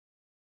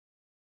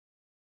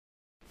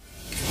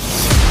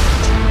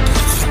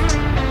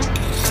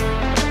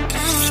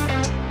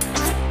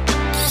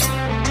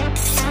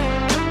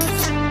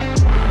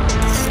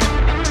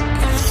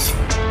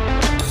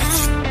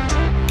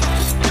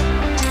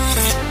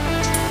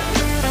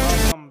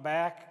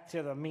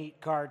to the Meat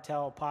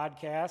Cartel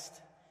podcast.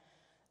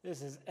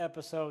 This is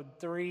episode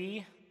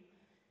 3.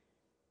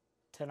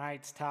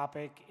 Tonight's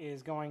topic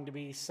is going to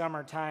be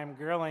summertime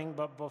grilling,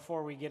 but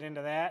before we get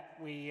into that,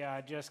 we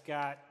just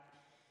got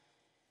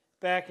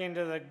back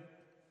into the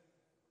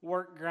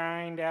work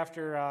grind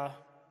after a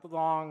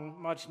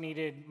long,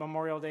 much-needed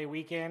Memorial Day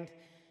weekend.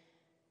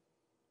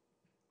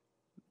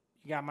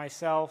 You got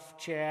myself,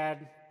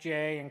 Chad,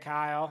 Jay, and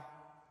Kyle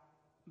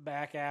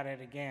back at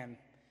it again.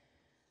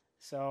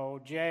 So,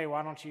 Jay,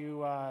 why don't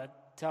you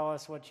tell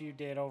us what you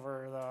did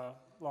over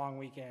the long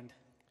weekend?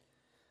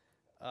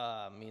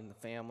 Me and the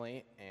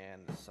family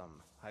and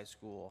some high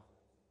school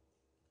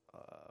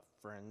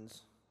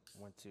friends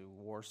went to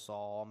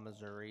Warsaw,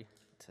 Missouri,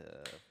 to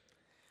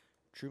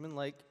Truman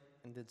Lake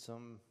and did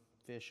some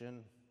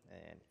fishing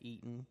and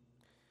eating,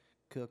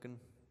 cooking,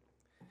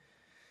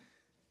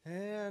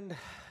 and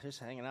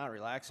just hanging out,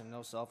 relaxing.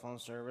 No cell phone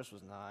service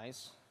was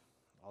nice.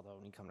 Although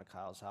when you come to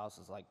Kyle's house,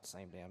 it's like the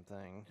same damn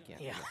thing. You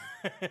can't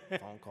get a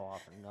phone call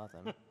off or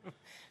nothing.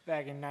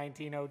 Back in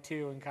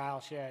 1902 in Kyle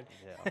Shed.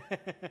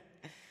 Yeah.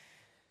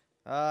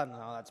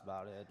 No, that's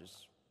about it.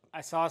 Just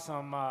I saw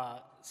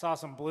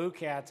some blue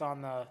cats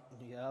on the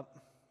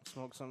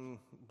smoked some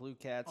blue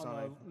cats on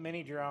a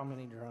mini drum.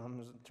 Mini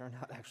drums. It turned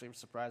out actually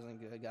surprisingly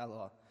good. Got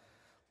a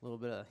little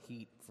bit of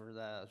heat for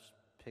that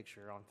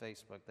picture on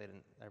Facebook.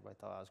 Everybody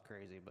thought I was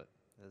crazy, but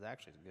it was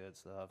actually good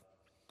stuff.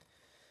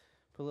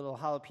 Put a little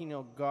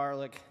jalapeno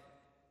garlic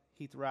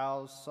Heath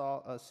Rouse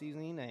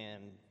seasoning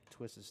and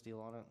Twisted Steel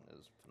on it. It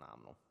was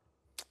phenomenal.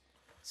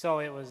 So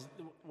it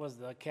was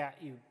the cat,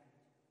 you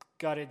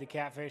gutted the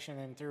catfish and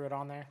then threw it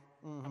on there?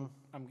 Mm-hmm.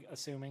 I'm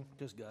assuming.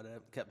 Just gutted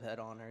it, kept head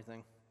on and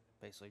everything.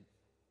 Basically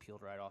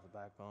peeled right off the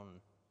backbone.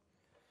 And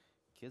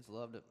kids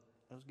loved it.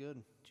 It was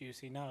good.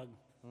 Juicy nug.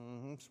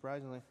 Mm-hmm,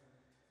 surprisingly.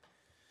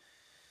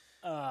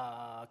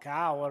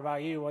 Kyle, what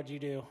about you? What'd you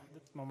do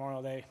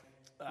Memorial Day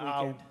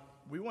weekend?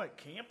 We went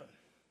camping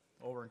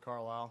over in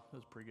Carlisle. It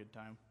was a pretty good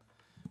time.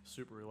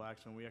 Super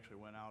relaxing. We actually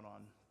went out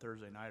on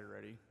Thursday night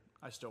already.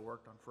 I still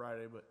worked on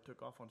Friday, but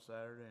took off on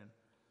Saturday, and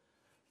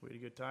we had a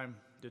good time.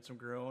 Did some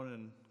grilling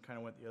and kind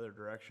of went the other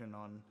direction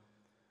on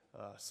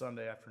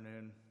Sunday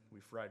afternoon. We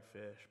fried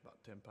fish,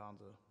 about 10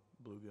 pounds of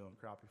bluegill and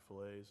crappie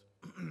fillets,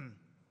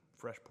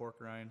 fresh pork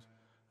rinds.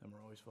 Them were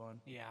always fun.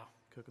 Yeah.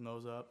 Cooking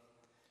those up.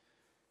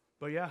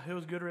 But yeah, it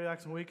was a good,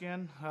 relaxing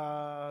weekend.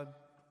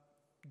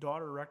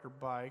 Daughter wrecked her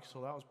bike,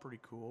 so that was pretty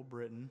cool.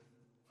 Britton,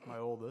 my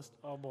oldest.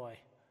 Oh boy.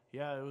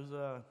 Yeah, it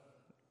was.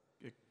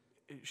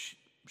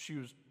 She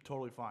was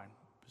totally fine.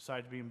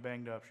 Besides being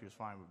banged up, she was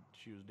fine. But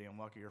she was damn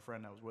lucky. Her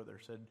friend that was with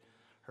her said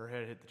her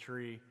head hit a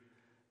tree,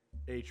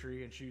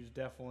 and she was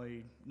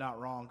definitely not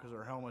wrong because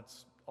her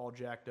helmet's all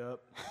jacked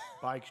up.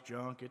 Bike's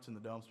junk. It's in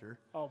the dumpster.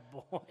 Oh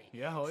boy.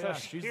 Yeah, so yeah.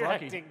 She's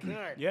lucky.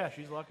 Good. Yeah,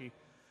 she's lucky.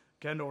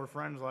 Kendall, her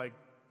friend's like,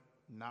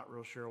 not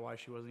real sure why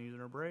she wasn't using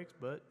her brakes,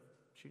 but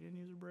she didn't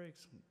use her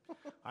brakes.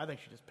 I think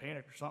she just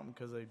panicked or something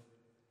because they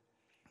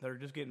were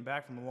just getting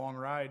back from a long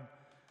ride.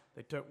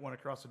 They went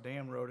across the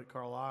dam road at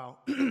Carlisle,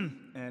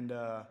 and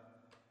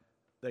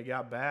they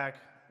got back.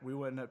 We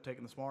ended up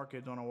taking the smaller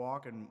kids on a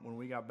walk, and when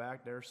we got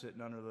back, they were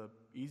sitting under the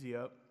Easy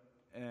Up,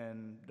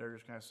 and they're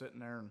just kind of sitting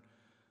there, and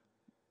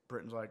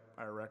Britton's like,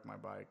 I wrecked my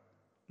bike.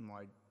 I'm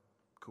like,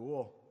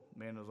 cool.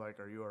 Amanda's like,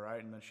 are you all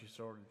right? And then she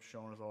started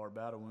showing us all her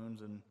battle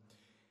wounds, and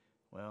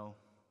well,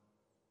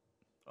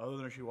 other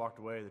than she walked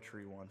away, the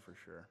tree won for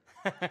sure.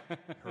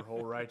 Her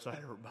whole right side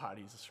of her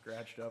body's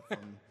scratched up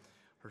from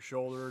her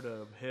shoulder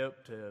to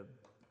hip to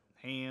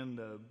hand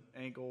to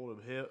ankle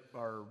to hip.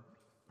 Her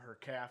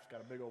calf's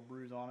got a big old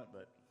bruise on it,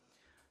 but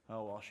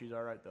oh well, she's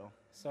all right though.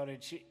 So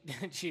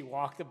did she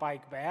walk the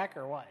bike back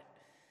or what?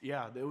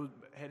 Yeah,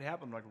 it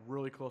happened like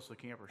really close to the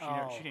camper.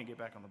 She didn't get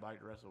back on the bike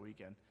the rest of the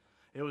weekend.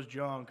 It was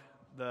junk.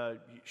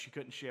 She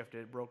couldn't shift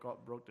it.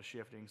 Broke the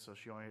shifting, so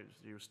she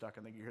was stuck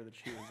in the gear that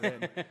she was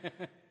in.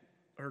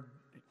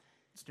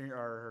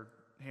 Her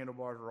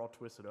handlebars were all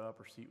twisted up.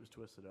 Her seat was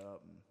twisted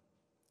up, and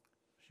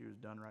she was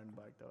done riding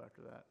the bike though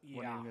after that. Yeah.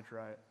 Wasn't even gonna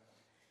try it.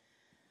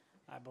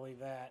 I believe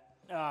that.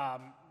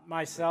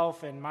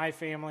 Myself and my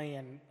family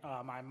and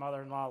my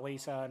mother-in-law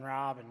Lisa and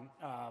Rob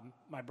and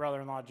my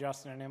brother-in-law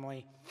Justin and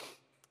Emily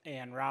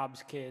and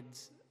Rob's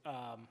kids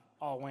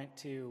all went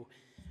to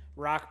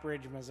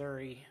Rockbridge,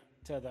 Missouri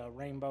to the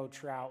Rainbow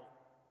Trout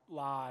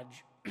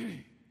Lodge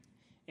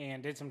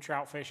and did some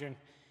trout fishing.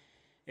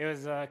 It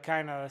was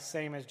kind of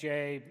same as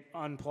Jay,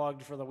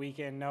 unplugged for the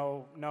weekend,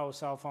 no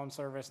cell phone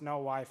service, no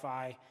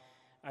Wi-Fi.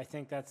 I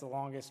think that's the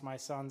longest my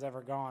son's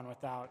ever gone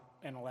without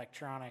an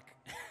electronic.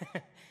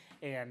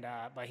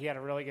 But he had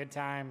a really good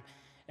time.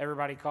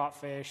 Everybody caught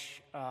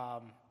fish.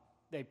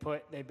 They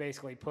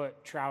basically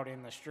put trout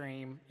in the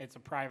stream. It's a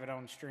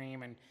private-owned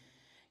stream, and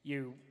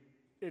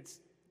it's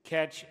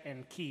catch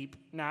and keep,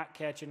 not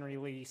catch and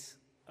release.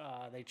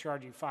 They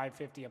charge you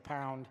 $5.50 a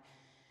pound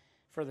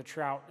for the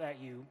trout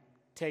that you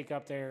take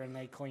up there, and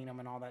they clean them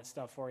and all that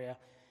stuff for you.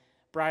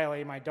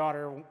 Briley, my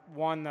daughter,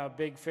 won the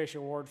Big Fish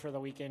Award for the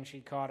weekend. She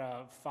caught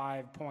a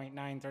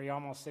 5.93,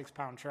 almost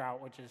 6-pound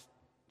trout, which is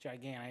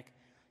gigantic.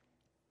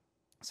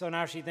 So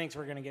now she thinks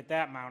we're going to get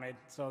that mounted.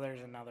 So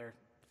there's another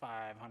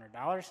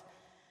 $500.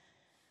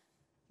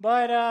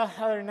 But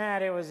other than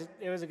that, it was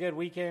a good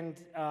weekend.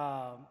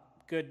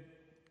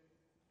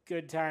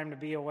 Good time to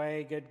be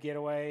away. Good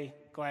getaway.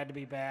 Glad to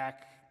be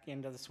back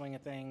into the swing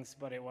of things.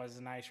 But it was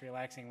a nice,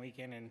 relaxing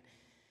weekend, and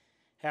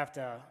have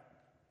to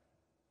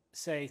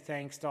say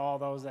thanks to all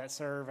those that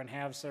serve and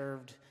have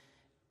served,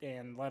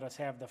 and let us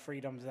have the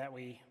freedoms that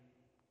we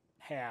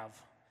have.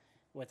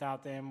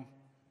 Without them,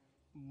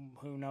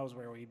 who knows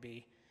where we'd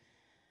be.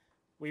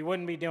 We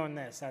wouldn't be doing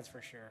this, that's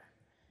for sure.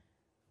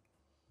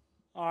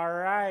 All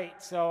right,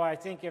 so I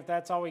think if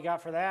that's all we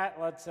got for that,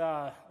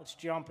 let's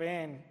jump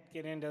in,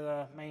 get into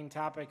the main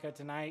topic of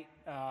tonight,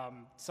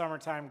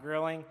 summertime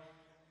grilling.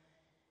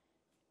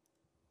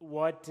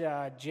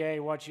 Jay,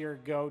 what's your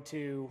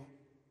go-to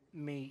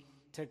meat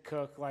to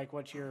cook? Like,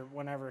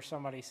 whenever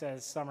somebody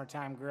says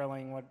summertime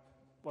grilling,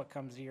 what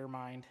comes to your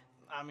mind?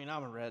 I mean,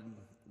 I'm a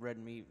red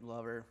meat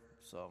lover,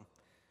 so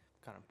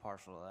kind of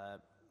partial to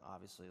that.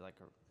 Obviously, like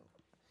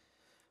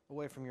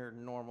away from your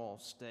normal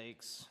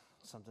steaks,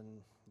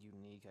 something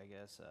unique, I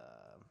guess.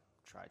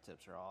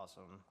 Tri-tips are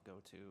awesome.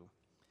 Go-to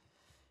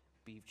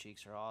beef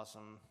cheeks are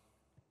awesome.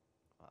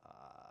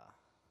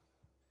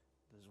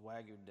 Those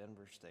Wagyu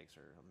Denver steaks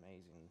are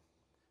amazing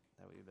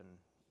that we've been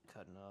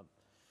cutting up.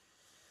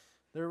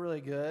 They're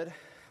really good,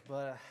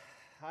 but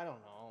I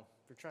don't know.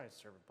 If you're trying to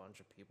serve a bunch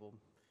of people,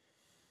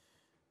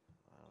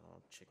 I don't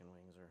know, chicken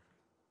wings or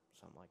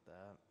something like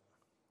that.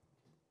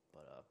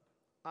 But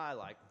I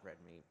like red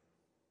meat.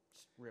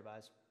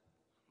 Ribeyes.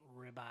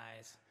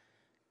 Ribeyes.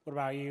 What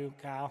about you,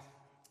 Kyle?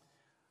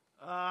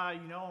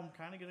 I'm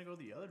kind of going to go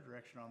the other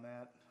direction on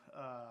that.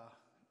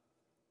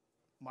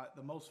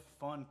 The most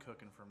fun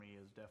cooking for me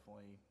is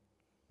definitely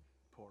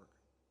pork.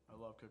 I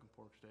love cooking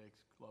pork steaks,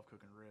 love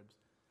cooking ribs.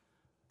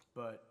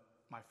 But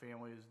my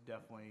family is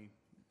definitely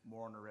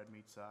more on the red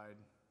meat side.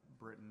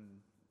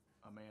 Britton,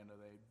 Amanda,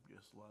 they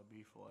just love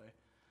beef fillet.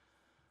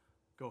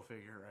 Go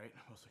figure, right?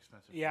 Most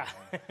expensive. Yeah.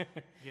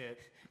 Get.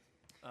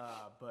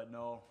 But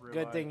no, ribeye.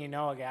 Good thing you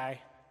know a guy.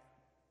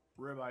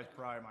 Ribeye is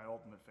probably my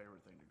ultimate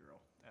favorite thing to grill.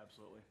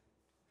 Absolutely.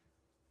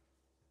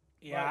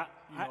 Yeah,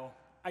 But,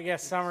 I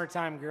guess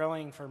summertime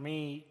grilling for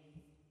me,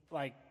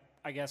 like,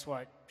 I guess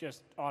what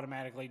just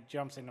automatically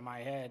jumps into my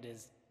head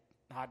is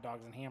hot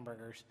dogs and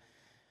hamburgers.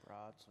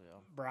 Brats, yeah.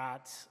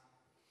 Brats.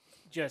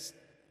 Just,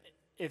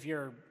 if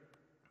you're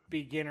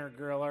beginner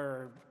griller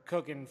or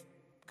cooking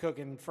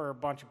for a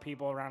bunch of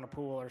people around a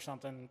pool or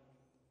something,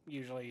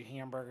 usually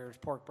hamburgers,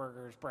 pork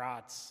burgers,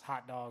 brats,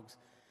 hot dogs,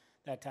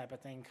 that type of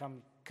thing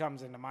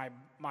comes into my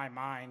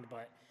mind.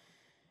 But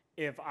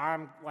if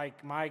I'm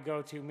like my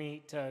go-to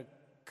meat to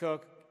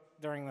cook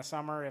during the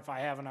summer, if I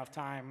have enough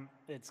time,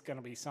 it's going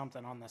to be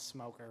something on the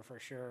smoker for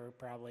sure.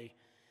 Probably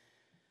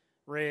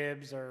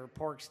ribs or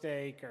pork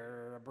steak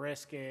or a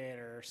brisket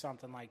or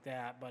something like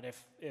that. But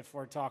if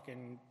we're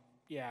talking,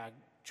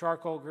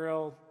 charcoal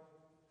grill,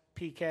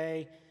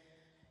 PK,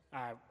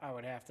 I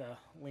would have to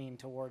lean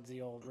towards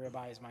the old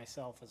ribeyes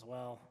myself as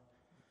well.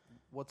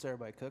 What's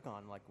everybody cook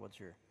on? Like, what's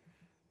your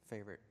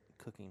favorite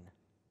cooking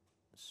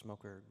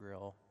smoker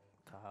grill,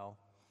 Kyle?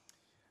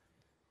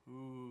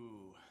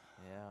 Ooh.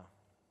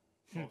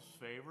 Yeah. Most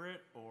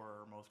favorite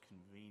or most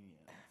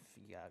convenient? If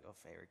you gotta go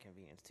favorite,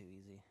 convenience too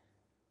easy.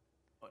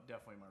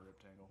 Definitely my rib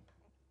tangle.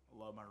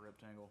 I love my rib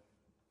tangle.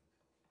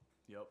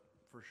 Yep,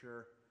 for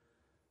sure.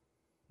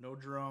 No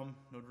drum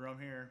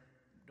here.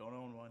 Don't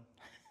own one.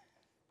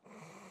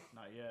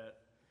 Not yet.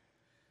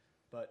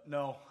 But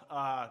no,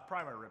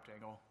 probably my rib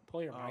tangle.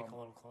 Pull your mic a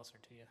little closer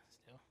to you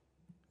still.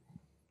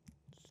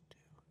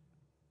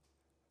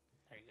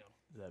 There you go.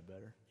 Is that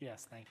better?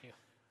 Yes, thank you.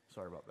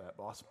 Sorry about that,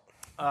 boss.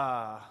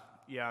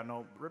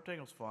 Rib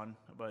tangle's fun,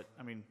 but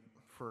I mean,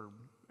 for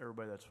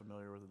everybody that's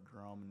familiar with a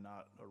drum and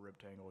not a rib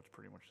tangle, it's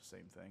pretty much the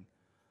same thing.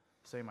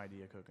 Same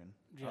idea cooking.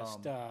 Just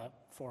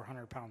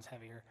 400 pounds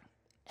heavier.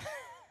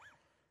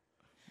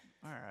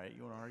 All right,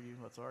 you want to argue?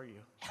 Let's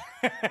argue.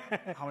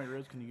 How many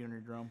ribs can you get in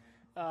your drum?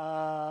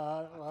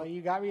 Well,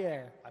 you got me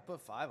there. I put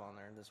 5 on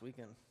there this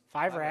weekend.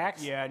 5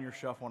 racks? Yeah, and you're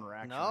shuffling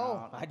racks.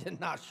 No, I did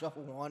not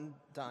shuffle one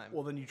time.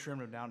 Well, then you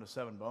trimmed them down to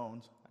 7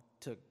 bones.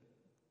 Took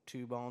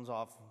 2 bones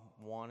off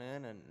one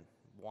end and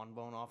 1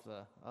 bone off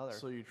the other.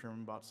 So you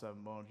trim about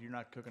 7 bones. You're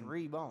not cooking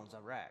 3 bones a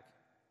rack.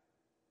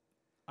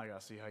 I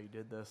gotta see how you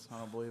did this. I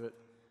don't believe it.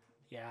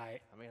 Yeah. I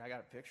mean, I got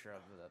a picture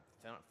of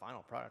the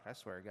final product. I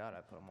swear to God,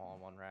 I put them all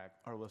in one rack.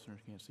 Our listeners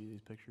can't see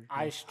these pictures.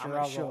 I I'm struggle.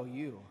 gonna show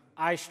you.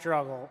 I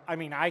struggle. I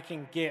mean, I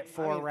can get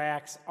 4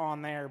 racks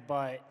on there,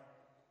 but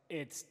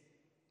it's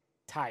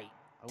tight.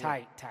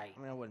 I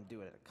mean, I wouldn't do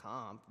it at a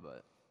comp,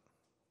 but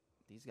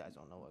these guys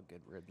don't know what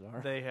good ribs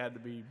are. They had to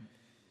be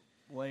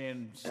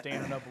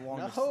standing up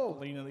along No.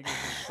 leaning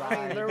against the I mean,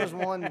 side. there was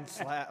one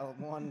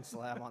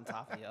slab on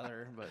top of the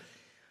other, but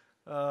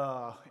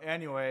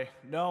Anyway,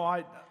 no,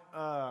 I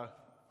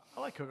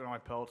like cooking on my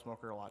pellet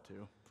smoker a lot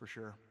too, for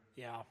sure.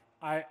 Yeah.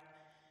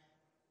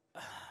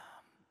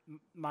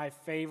 My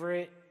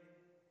favorite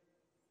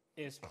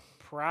is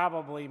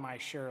probably my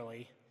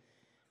Shirley.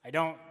 I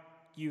don't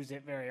use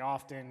it very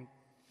often.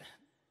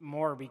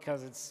 more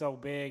because it's so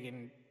big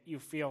and you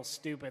feel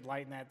stupid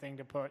lighting that thing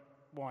to put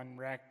 1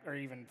 rack or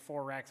even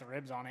 4 racks of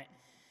ribs on it.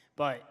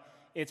 But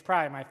it's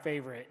probably my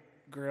favorite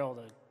grill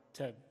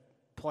to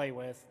play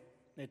with.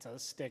 It's a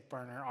stick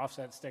burner,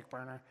 offset stick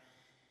burner.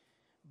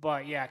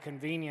 But yeah,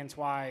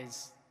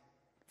 convenience-wise,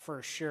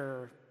 for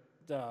sure,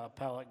 the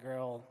pellet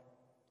grill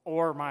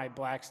or my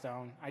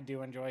Blackstone. I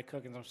do enjoy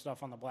cooking some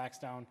stuff on the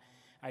Blackstone.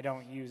 I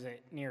don't use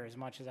it near as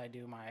much as I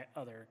do my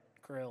other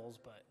grills,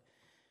 but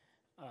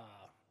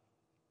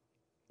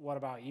what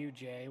about you,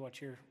 Jay?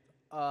 What's your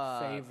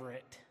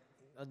favorite?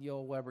 The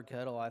old Weber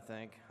kettle, I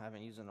think. I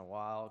haven't used it in a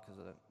while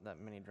because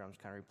that mini drum's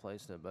kind of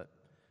replaced it, but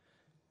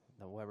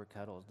the Weber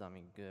kettle has done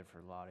me good for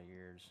a lot of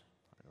years.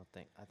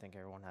 I think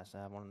everyone has to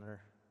have one in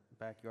their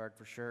backyard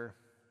for sure.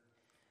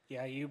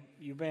 Yeah,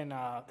 you've been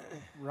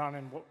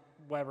running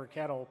Weber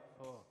kettle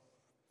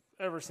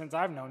ever since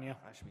I've known you.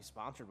 I should be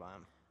sponsored by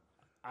them.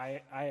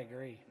 I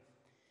agree.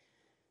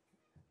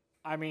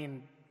 I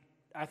mean,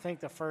 I think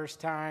the first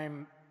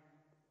time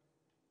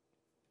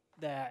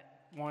that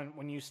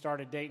when you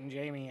started dating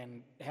Jamie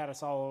and had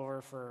us all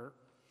over for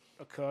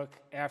a cook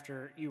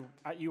after you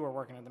were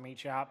working at the meat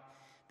shop,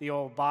 the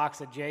old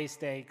box of J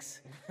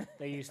steaks,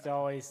 they used to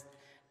always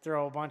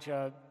throw a bunch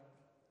of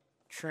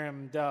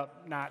trimmed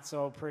up, not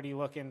so pretty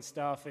looking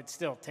stuff. It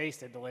still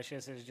tasted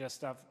delicious. It was just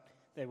stuff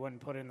they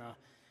wouldn't put in the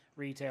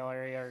retail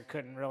area or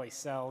couldn't really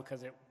sell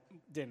because it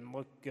didn't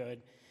look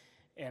good.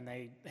 And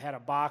they had a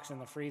box in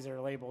the freezer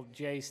labeled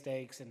J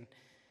steaks and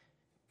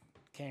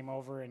came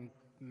over and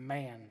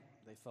man,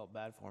 They felt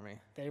bad for me.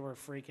 they were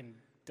freaking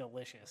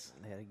delicious.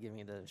 They had to give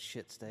me the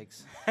shit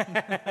steaks.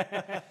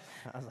 I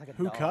was like a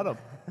Who dog. cut them?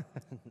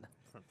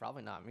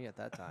 Probably not me at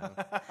that time.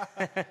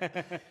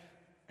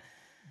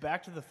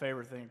 Back to the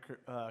favorite thing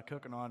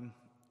cooking on.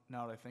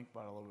 Now that I think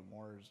about it a little bit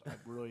more, is I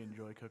really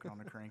enjoy cooking on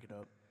the Crank It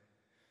Up.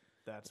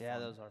 That's Yeah,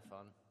 fun. those are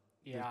fun.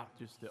 Yeah.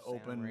 Just the Santa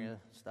open. Maria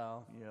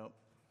style. Yep.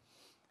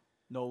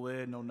 No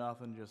lid, no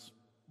nothing. Just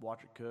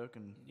watch it cook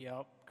and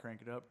Yep.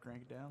 crank it up,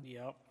 crank it down.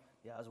 Yep.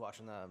 Yeah, I was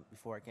watching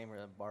before I came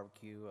here, the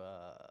barbecue.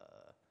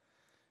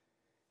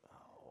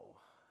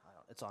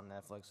 It's on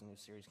Netflix. A new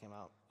series came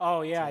out.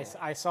 Oh, yeah,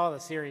 I saw the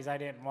series. I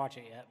didn't watch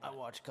it yet. I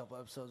watched a couple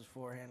episodes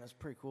beforehand. It's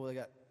pretty cool. They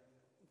got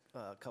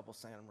a couple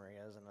Santa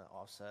Marias and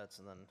offsets,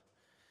 and then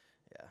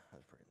yeah, it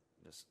was pretty.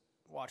 Just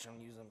watching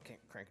them use them,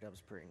 crank it up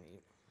is pretty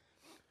neat.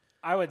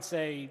 I would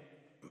say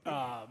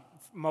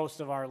most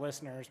of our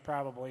listeners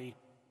probably,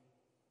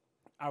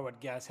 I would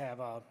guess, have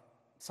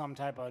some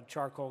type of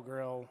charcoal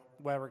grill,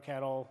 Weber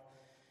kettle,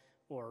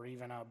 or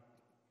even a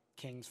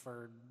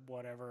Kingsford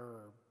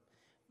whatever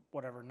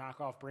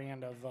knockoff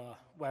brand of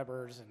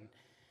Weber's, and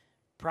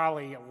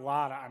probably a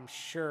lot, I'm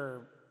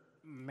sure,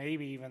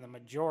 maybe even the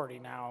majority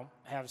now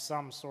have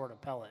some sort of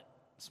pellet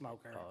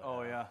smoker.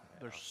 Oh yeah.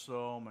 There's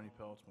so many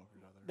pellet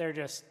smokers out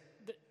there.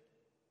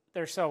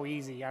 They're so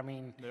easy. I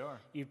mean, They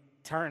are. you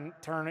turn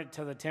it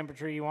to the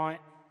temperature you want.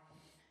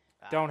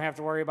 Don't have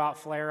to worry about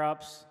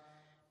flare-ups.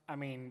 I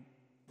mean,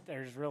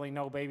 there's really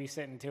no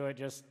babysitting to it.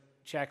 Just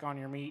check on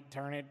your meat,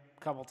 turn it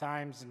a couple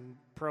times, and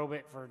probe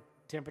it for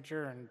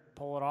temperature and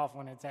pull it off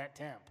when it's at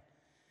temp.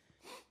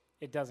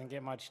 It doesn't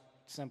get much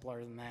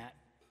simpler than that.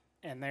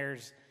 And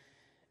there's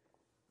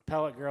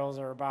pellet grills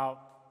are about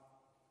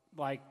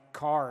like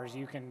cars.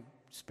 You can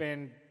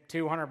spend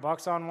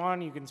 $200 on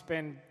one. You can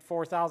spend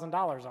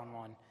 $4,000 on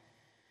one.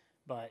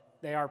 But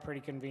they are pretty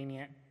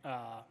convenient.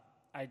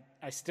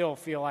 I still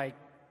feel like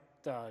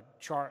the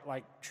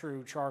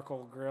true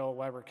charcoal grill,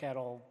 Weber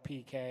kettle,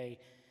 PK,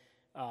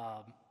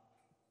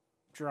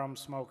 drum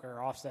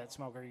smoker, offset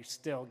smoker, you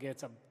still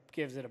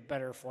gives it a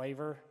better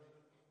flavor,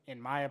 in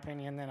my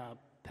opinion, than a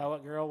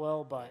pellet grill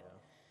will. But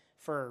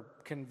for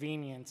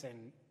convenience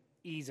and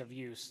ease of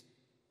use,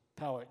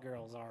 pellet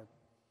grills are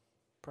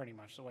pretty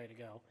much the way to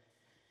go.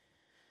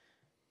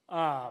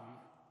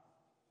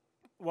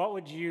 What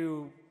would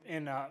you,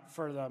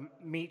 for the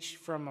meat,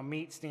 from a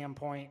meat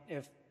standpoint,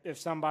 if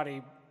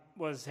somebody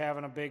was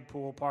having a big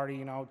pool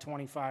party,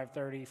 25,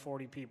 30,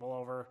 40 people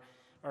over,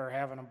 or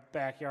having a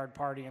backyard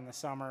party in the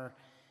summer,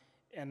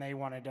 and they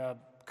wanted to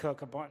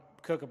cook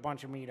a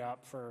bunch of meat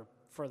up for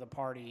the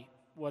party,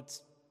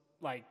 what's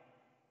like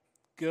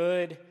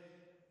good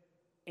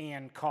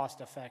and cost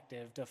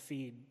effective to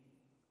feed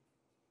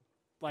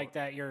like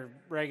that your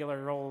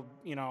regular old,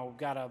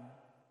 got a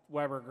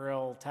Weber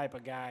grill type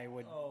of guy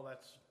would? Oh,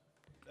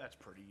 that's a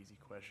pretty easy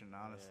question,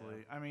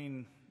 honestly. I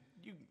mean,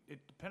 it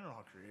depends on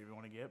how creative you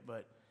want to get,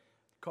 but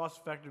cost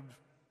effective to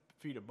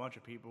feed a bunch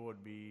of people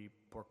would be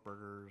pork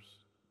burgers,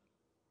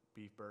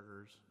 beef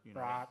burgers,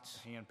 Brats.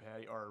 hand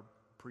patty or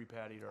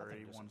pre-pattied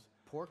already ones.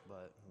 Pork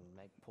butt and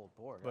make pulled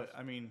pork. But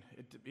I mean,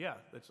 that's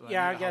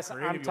Yeah, I how guess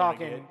creative I'm you wanna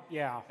talking, get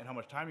yeah, and how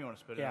much time you want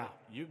to spend Yeah. on it.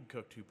 You can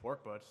cook 2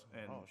 pork butts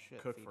and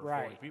cook feed for 40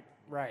 right, people.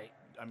 right.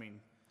 I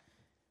mean,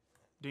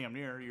 damn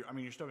near.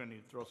 You're still gonna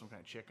need to throw some kind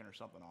of chicken or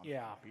something on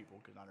Yeah. for people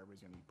because not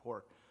everybody's gonna eat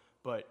pork.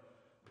 But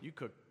you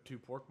cook 2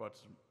 pork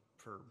butts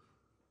for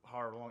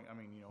however long. I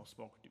mean,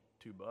 smoke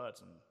 2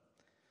 butts and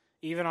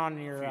Even on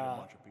your Feed a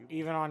bunch of people.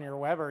 even on your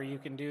Weber, you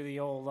can do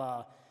the old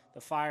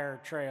the fire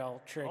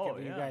trail trick. Oh,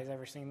 Have you yeah. guys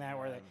ever seen that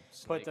where they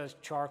snake. put the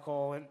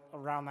charcoal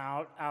around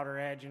the outer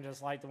edge and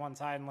just light the one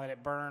side and let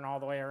it burn all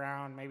the way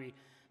around? Maybe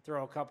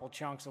throw a couple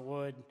chunks of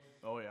wood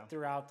Oh, yeah.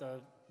 throughout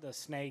the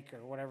snake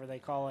or whatever they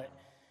call it.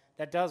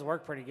 That does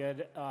work pretty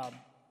good.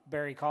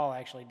 Barry Call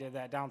actually did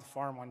that down at the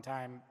farm one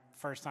time.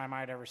 First time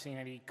I'd ever seen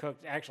it. He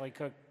cooked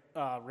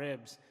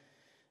ribs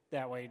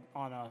that way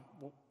on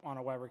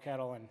a Weber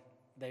kettle, and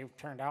they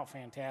turned out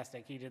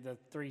fantastic. He did the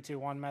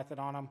 3-2-1 method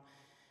on them,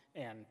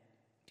 and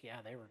yeah,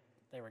 they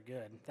were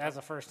good. That's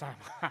the first time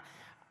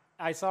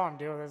I saw him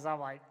do this. I'm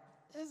like,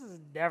 this is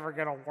never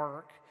gonna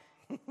work.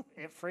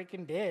 It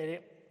freaking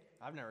did.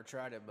 I've never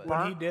tried it, but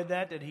When he did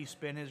that, did he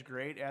spin his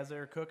grate as they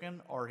were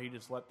cooking, or he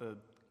just let the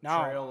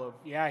No, trail of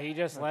yeah, he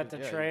just let the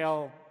yeah, he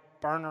trail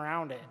burn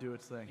around it. do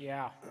its thing?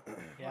 Yeah,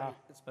 yeah.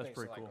 it's That's basically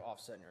pretty like cool.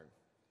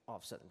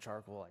 offsetting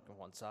charcoal like on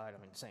one side.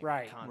 I mean, same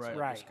Right, concept,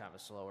 right. just kind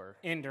of slower.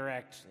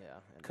 Indirect Yeah,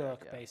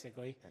 cook, yeah.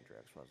 basically.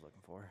 Indirect's what I was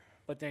looking for.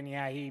 But then,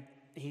 yeah,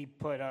 he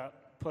put a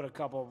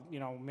couple,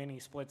 mini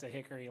splits of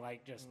hickory,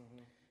 like just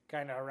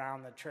kind of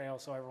around the trail,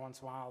 so every once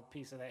in a while, a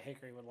piece of that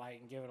hickory would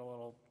light and give it a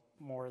little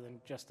more than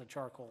just the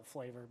charcoal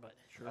flavor. But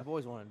I've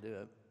always wanted to do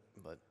it,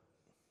 but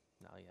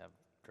now you have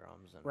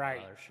drums and Right,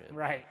 other shit.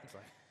 right. It's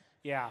like,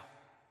 yeah,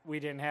 we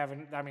didn't have.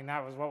 I mean,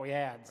 that was what we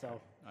had. So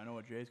I know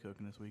what Jay's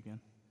cooking this weekend.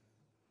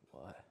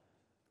 what?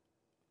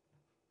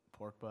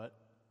 Pork butt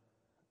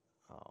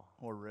Oh.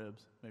 or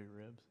ribs, maybe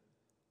ribs.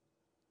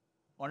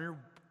 On your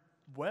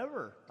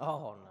Weber.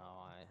 Oh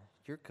no!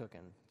 You're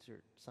cooking. It's your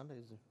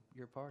Sunday's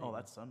your party. Oh,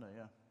 that's Sunday,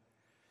 yeah.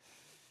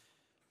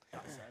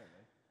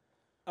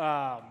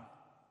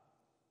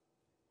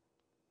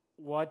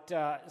 what?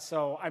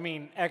 So I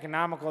mean,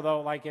 economical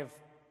though. Like if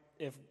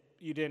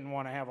you didn't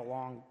want to have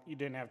you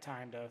didn't have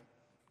time to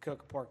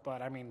cook a pork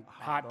butt. I mean,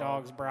 hot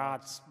dogs,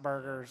 brats,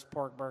 burgers,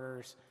 pork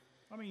burgers.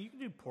 I mean, you can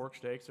do pork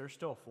steaks. They're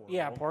still affordable.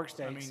 Yeah, pork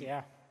steaks.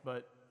 Yeah.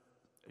 But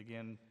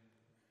again,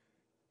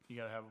 you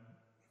got to have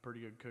a pretty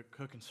good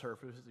cooking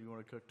surface if you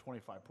want to cook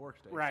 25 pork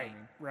steaks. Right. I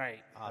mean, Right.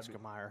 Oscar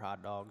Mayer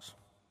hot dogs.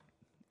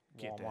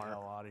 get the Walmart.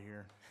 hell out of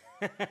here.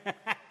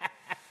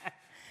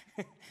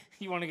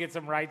 You want to get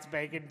some Wright's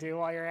bacon too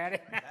while you're at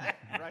it?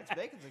 Right,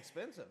 bacon's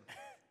expensive.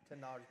 $10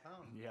 a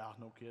pound. Yeah,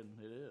 no kidding.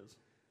 It is.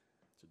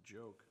 It's a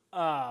joke.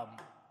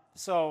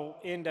 So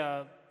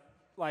into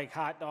like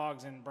hot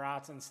dogs and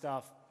brats and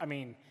stuff. I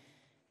mean,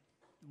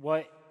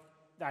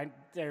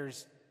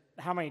 there's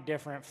how many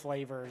different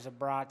flavors of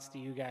brats do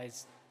you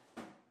guys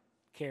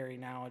carry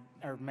now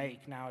or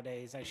make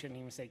nowadays? I shouldn't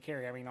even say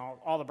carry. I mean,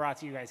 all the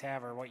brats you guys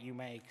have are what you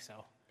make. So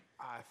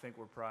I think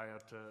we're probably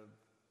up to,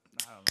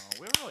 I don't know.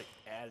 We haven't really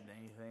added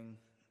anything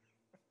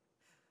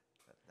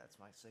That's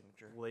my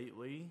signature.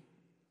 lately.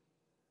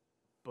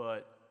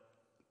 But,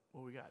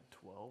 well, we got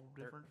 12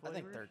 different I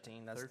flavors? think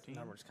 13. That's 13? the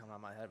number's coming out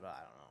of my head, but I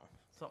don't know.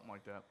 Something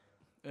like that.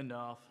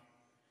 Enough.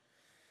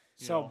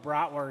 You so know.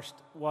 bratwurst.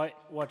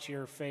 What's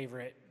your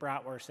favorite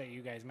bratwurst that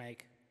you guys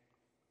make?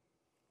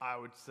 I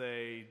would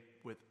say,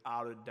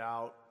 without a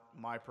doubt,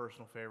 my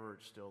personal favorite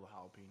is still the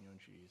jalapeno and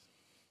cheese.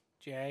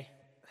 Jay?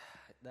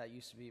 That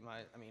used to be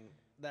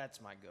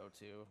that's my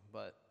go-to,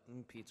 but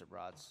pizza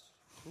brats.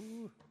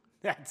 Whew,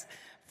 That's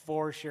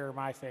for sure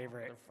my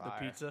favorite. they're The fire.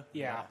 pizza?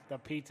 Yeah, the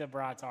pizza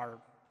brats are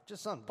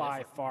Just something by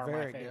different. far my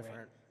very favorite.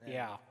 different. And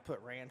Yeah.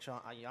 Put ranch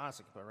on. You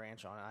honestly can put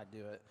ranch on it. I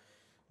do it,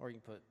 or you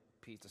can put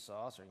pizza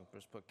sauce, or you can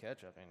just put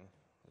ketchup in.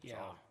 It's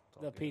all the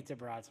good. pizza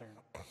brats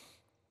are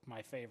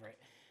my favorite.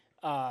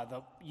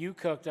 You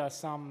cooked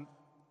us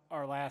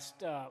our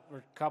last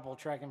couple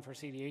trekking for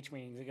CDH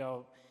meetings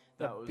ago.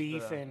 The That was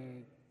beef the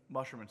and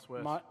Mushroom and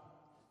Swiss.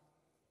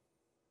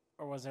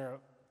 or was there a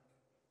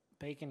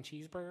bacon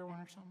cheeseburger one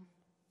or something?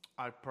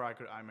 I probably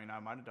could. I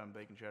might have done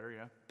bacon cheddar,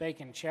 yeah.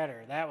 Bacon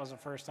cheddar. That was the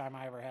first time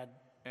I ever had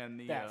And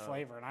the that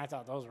flavor, and I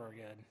thought those were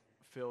good.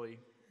 Philly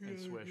and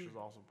Swiss was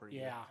also pretty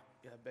Yeah.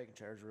 Yeah, bacon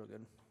cheddar's real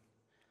good.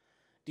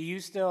 Do you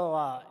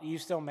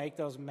still make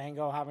those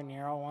mango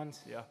habanero ones?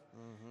 good. Yeah.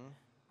 Mm-hmm.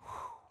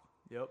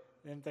 Yep.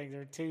 Them things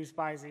are too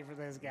spicy for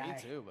this guy. Me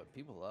too, but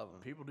people love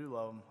them. People do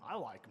love them. I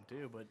like them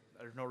too, but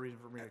there's no reason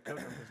for me to cook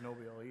them because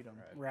nobody will eat them.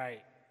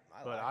 Right.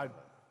 But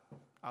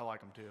I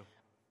like them too.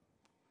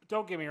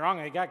 Don't get me wrong,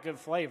 they got good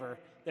flavor.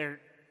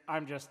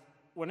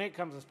 When it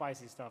comes to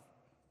spicy stuff,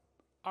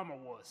 I'm a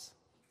wuss.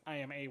 I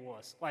am a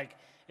wuss. Like,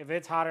 if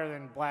it's hotter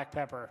than black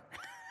pepper,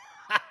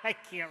 I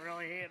can't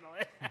really handle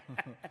it.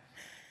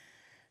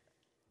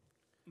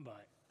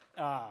 But,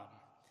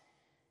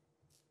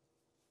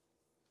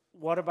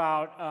 what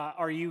about,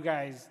 are you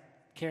guys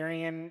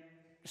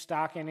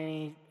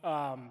stocking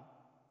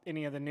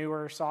any of the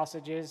newer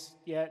sausages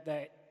yet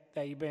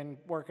that you've been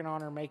working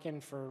on or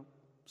making for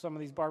some of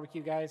these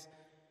barbecue guys?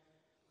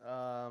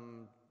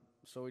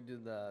 So we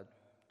did the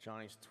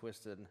Johnny's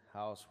Twisted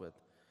House with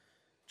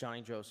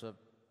Johnny Joseph,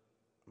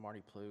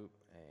 Marty Plute,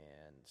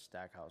 and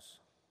Stackhouse,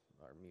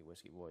 our Meat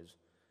Whiskey Boys,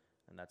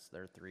 and that's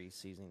their 3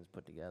 seasonings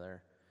put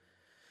together.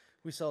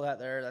 We sell that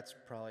there.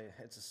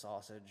 It's a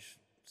sausage,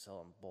 sell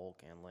them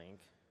bulk and link.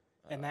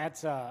 And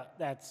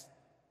that's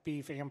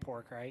beef and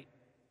pork, right?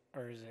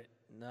 Or is it?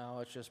 No,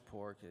 it's just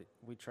pork.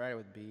 We tried it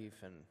with beef,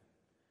 and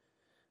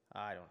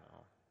I don't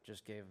know.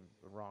 Just gave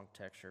the wrong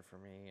texture for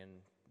me, and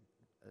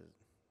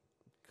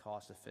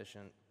cost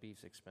efficient.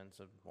 Beef's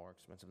expensive, more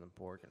expensive than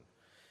pork,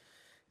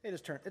 and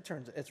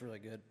it's really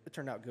good. It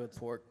turned out good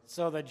pork.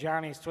 So the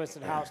Johnny's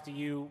Twisted House, do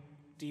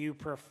you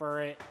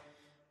prefer it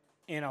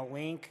in a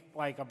link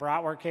like a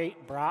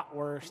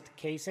bratwurst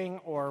casing,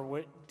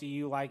 or do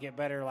you like it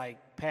better like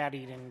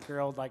pattied and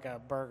grilled like a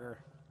burger?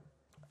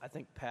 I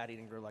think patty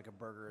and grilled like a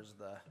burger is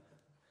the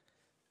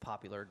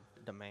popular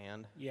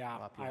demand. Yeah, a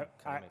lot of people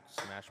kind of make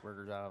smash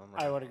burgers out of them.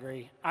 I would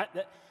agree.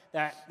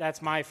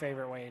 That's my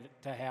favorite way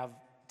to have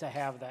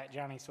that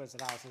Johnny's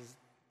Twisted House is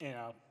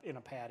in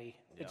a patty.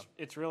 Yeah.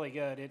 It's really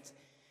good.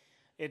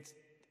 It's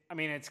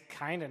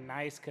kind of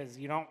nice because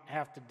you don't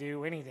have to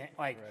do anything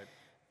like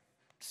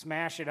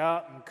smash it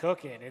up and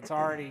cook it. It's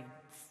already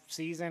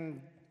seasoned.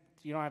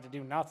 You don't have to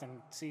do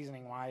nothing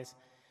seasoning wise.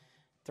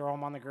 Throw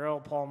them on the grill,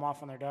 pull them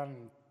off when they're done,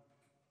 and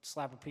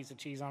slap a piece of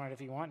cheese on it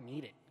if you want, and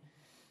eat it.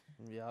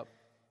 Yep.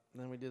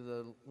 Then we did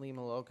the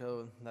Lima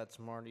Loco. That's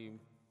Marty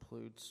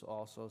Plutz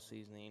also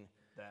seasoning.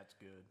 That's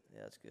good.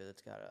 Yeah, it's good.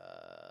 It's got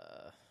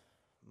a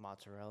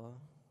mozzarella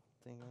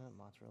thing on it,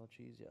 mozzarella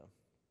cheese. Yeah.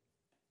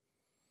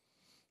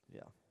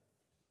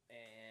 Yeah.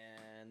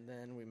 And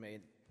then we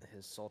made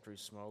his sultry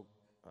smoke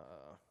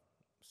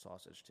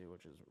sausage too,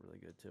 which is really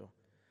good too.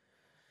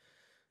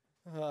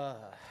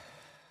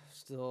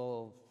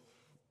 Still,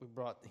 we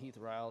brought Heath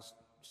Riles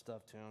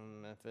stuff to him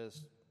in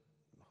Memphis.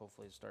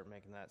 Hopefully start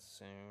making that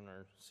soon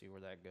or see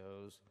where that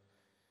goes.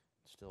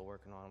 Still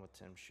working on it with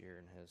Tim Shear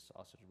and his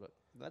sausage, but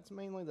that's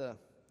mainly the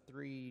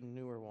 3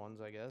 newer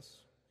ones, I guess.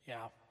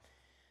 Yeah.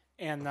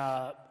 And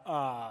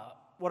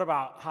what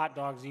about hot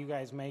dogs? Do you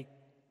guys make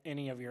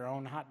any of your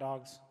own hot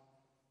dogs?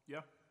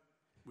 Yeah.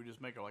 We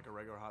just make it like a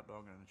regular hot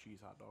dog and a cheese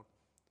hot dog.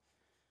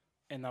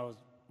 And those,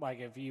 like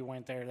if you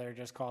went there, they're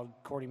just called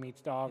Cordy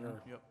Meats Dog,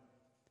 or Yep.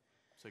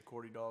 Say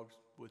Cordy dogs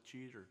with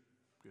cheese or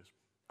just.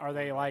 are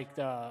they like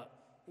the?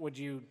 Would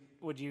you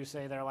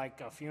say they're like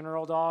a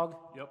funeral dog?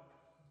 Yep.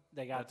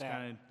 They got That's that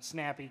kinda-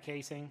 snappy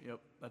casing. Yep.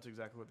 That's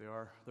exactly what they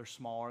are. They're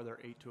smaller. They're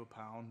 8 to a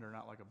pound. They're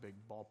not like a big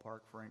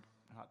ballpark Frank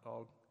hot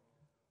dog.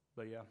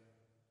 But yeah.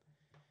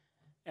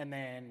 And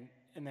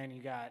then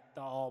you got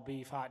the all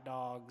beef hot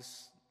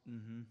dogs.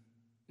 Mm-hmm.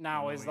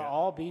 Now, And then is we the got-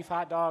 all beef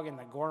hot dog and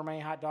the gourmet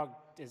hot dog,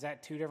 is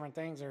that 2 different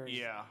things, or?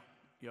 Yeah.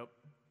 Yep.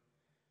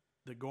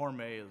 The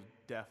gourmet is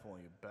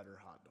definitely a better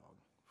hot dog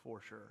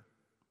for sure.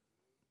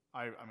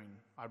 I mean,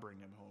 I bring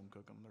them home,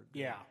 cook them. They're good.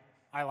 Yeah,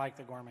 I like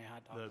the gourmet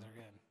hot dogs. The-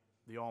 They're good.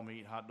 The all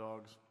meat hot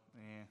dogs,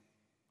 Yeah.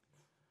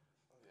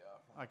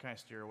 I kind of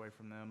steer away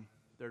from them.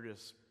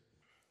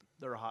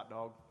 They're a hot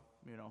dog,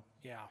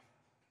 Yeah,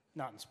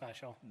 nothing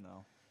special.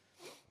 No.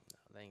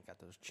 They ain't got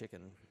those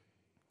chicken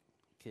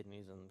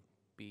kidneys and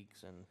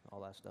beaks and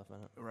all that stuff in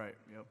it. Right.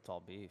 Yep. It's all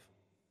beef.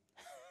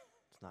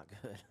 It's not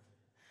good.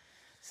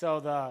 So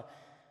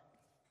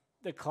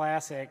the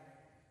classic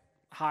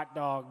hot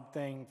dog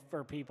thing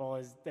for people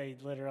is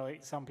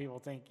some people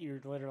think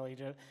you're literally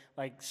just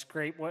like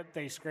scrape what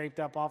they scraped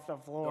up off the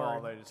floor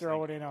They and just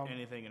throw it think in a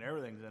anything and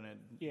everything's in it.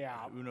 Yeah.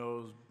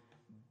 Uno's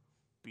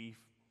beef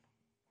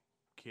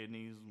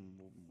kidneys and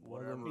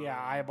whatever. yeah,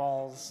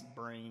 eyeballs,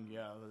 Brain.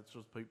 Yeah.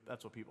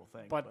 That's what people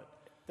think. but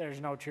there's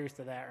no truth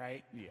to that,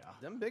 right? yeah.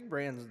 Them big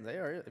brands, they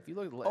are. If you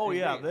look at Oh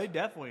yeah, they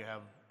definitely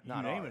have. You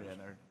Not name ours. it in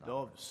there.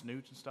 They'll have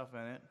snoots and stuff in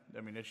it.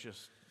 I mean, it's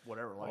just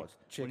whatever. Like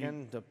it's when you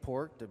chicken to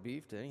pork to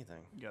beef to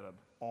anything. got a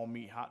all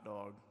meat hot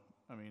dog.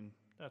 I mean,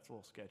 that's a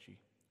little sketchy.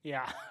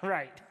 Yeah,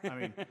 right. I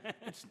mean,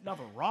 it's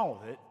nothing wrong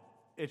with it.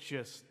 It's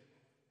just,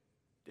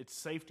 it's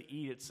safe to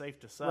eat. It's safe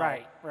to sell.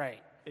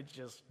 right.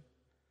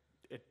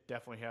 It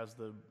definitely has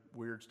the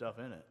weird stuff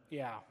in it.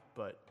 Yeah,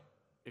 But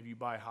if you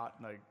buy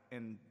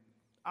and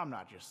I'm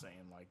not just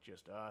saying like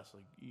just us,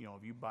 like,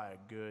 if you buy a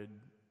good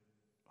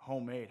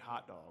homemade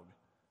hot dog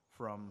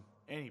from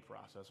any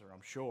processor,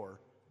 I'm sure,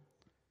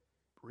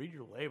 read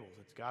your labels.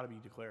 It's got to be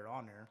declared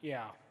on there.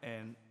 yeah,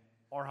 And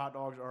our hot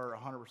dogs are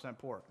 100%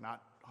 pork,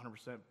 not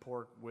 100%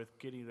 pork with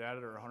kidneys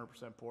added or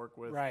 100% pork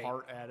with Right.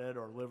 heart added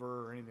or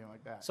liver or anything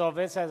like that. So if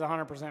it says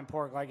 100%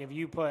 pork, like if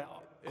you put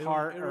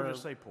heart it'll or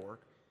just say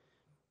pork.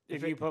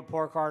 if you put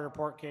pork heart or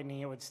pork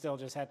kidney, it would still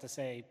just have to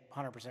say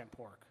 100%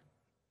 pork.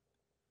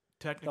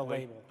 Technically,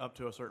 label. up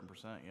to a certain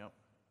percent, yep.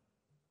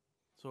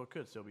 So it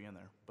could still be in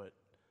there, but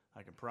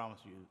I can promise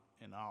you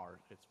in ours,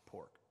 it's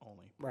pork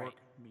only. Pork, Right.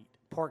 meat.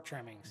 Pork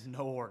trimmings.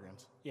 No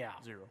organs. Yeah,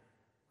 0.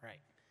 right.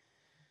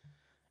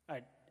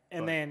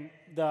 And But then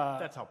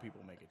That's how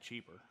people make it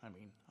cheaper. I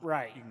mean,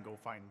 Right. You can go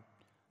find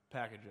a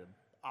package of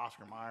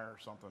Oscar Mayer or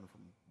something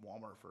from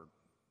Walmart for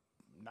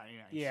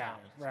 99 Yeah,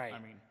 cents. right. I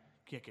mean,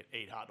 you can't get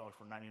 8 hot dogs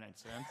for 99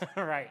 cents.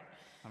 right.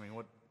 I mean,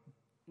 what?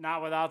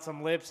 Not without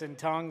some lips and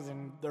tongues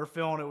and They're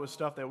filling it with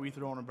stuff that we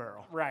throw in a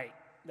barrel. right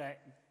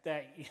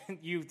that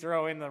you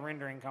throw in the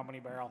rendering company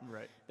barrel.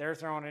 Right. They're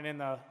throwing it in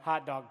the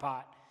hot dog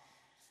pot.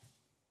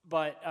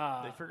 But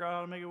They figure out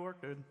how to make it work,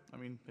 dude. I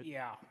mean, it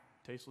yeah,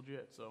 tastes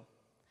legit, so.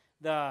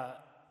 the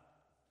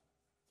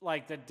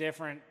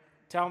different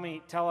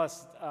tell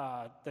us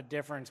the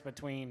difference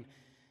between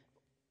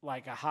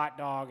like a hot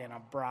dog and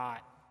a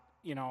brat,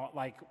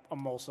 like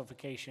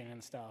emulsification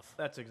and stuff.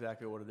 That's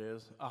exactly what it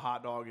is. A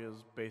hot dog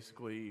is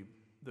basically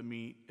the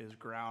meat is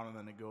ground and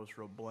then it goes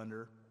through a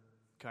blender,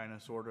 kind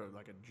of sort of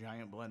like a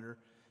giant blender,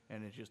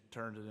 and it just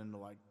turns it into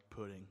like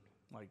pudding,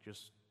 like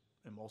just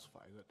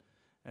emulsifies it.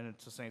 And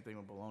it's the same thing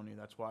with bologna.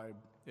 That's why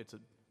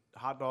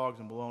hot dogs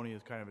and bologna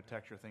is kind of a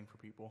texture thing for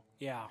people.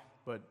 Yeah.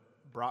 But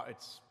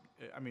it's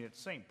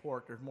same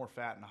pork. There's more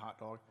fat in a hot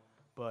dog,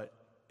 but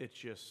it's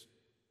just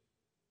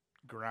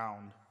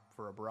ground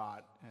for a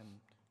brat and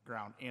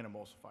ground and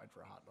emulsified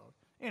for a hot dog.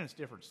 And it's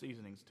different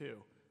seasonings too.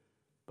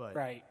 But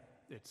Right.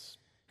 it's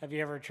Have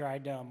you ever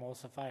tried to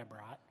emulsify a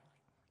brat?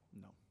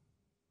 no,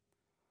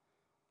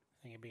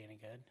 Think it'd be any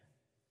good?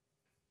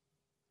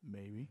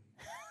 maybe.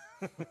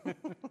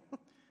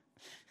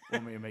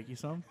 Want me to make you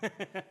some?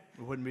 It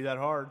wouldn't be that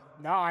hard.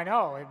 No, I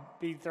know. It'd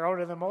be thrown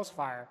in the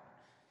emulsifier.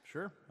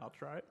 Sure, I'll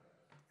try it.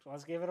 So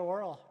let's give it a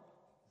whirl.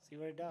 See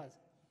what it does.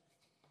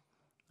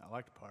 I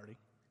like to party.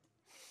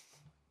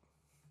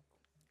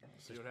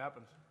 See what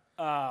happens.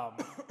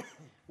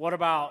 What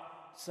about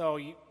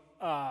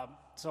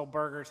so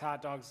burgers,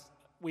 hot dogs?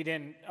 We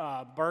didn't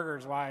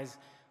burgers wise,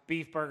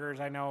 beef burgers.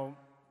 I know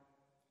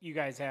you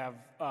guys have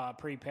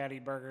pre-patty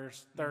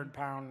burgers, third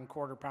pound and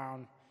quarter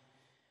pound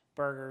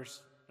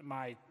burgers.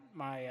 My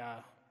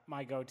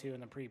go-to in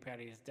the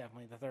pre-patty is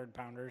definitely the third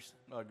pounders.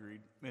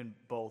 Agreed. In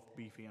both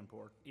beef and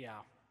pork. Yeah,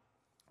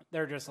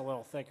 they're just a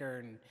little thicker,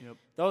 and Yep.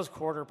 those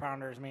quarter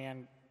pounders,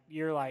 man,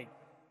 you're like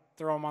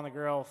throw them on the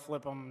grill,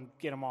 flip them,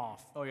 get them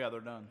off. Oh yeah, they're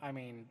done. I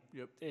mean,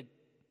 Yep.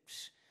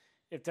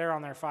 if they're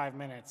on there 5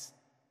 minutes,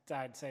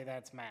 I'd say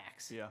that's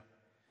max. Yeah.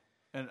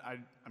 And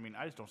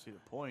I just don't see the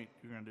point.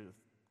 You're gonna do the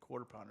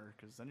quarter pounder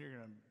because then you're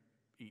gonna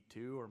eat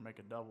two or make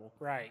a double.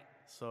 Right,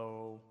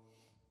 So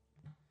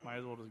might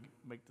as well just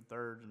make the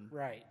thirds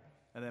right.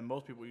 and then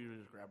most people usually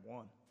just grab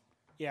one.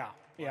 Yeah,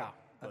 yeah.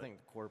 I think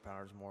the quarter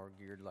pounder is more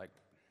geared like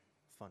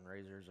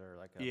fundraisers or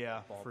like a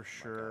Yeah, bulk, for like a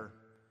sure.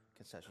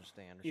 concession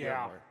stand or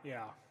Yeah, something.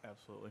 yeah.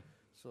 Absolutely.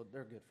 So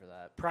they're good for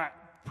that.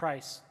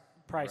 Price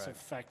Right.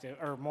 effective,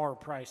 or more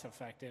price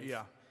effective.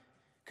 Yeah.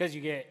 Because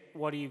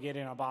what do you get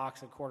in a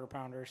box of quarter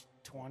pounders?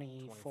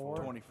 24?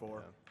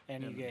 24.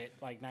 And you get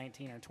like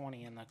 19 or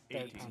 20 in the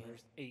third 18.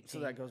 pounders. 18. So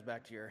that goes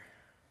back to your,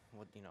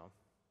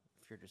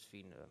 if you're just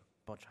feeding a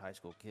bunch of high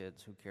school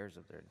kids, who cares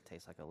if it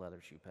tastes like a leather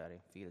shoe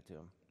patty? Feed it to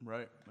them.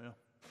 Right. Yeah.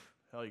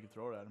 Hell, you can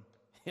throw it at them.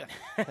 Yeah,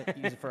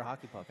 use it for a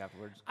hockey puck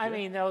afterwards. I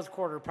mean, those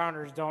quarter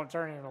pounders don't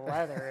turn into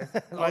leather.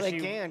 Well, unless they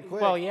you- can, quick.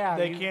 Well, yeah.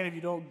 They can if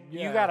you don't.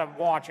 You got to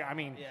watch it. I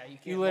mean, Yeah, you you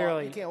can't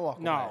literally. you can't walk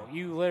No, away.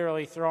 you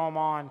literally throw them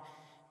on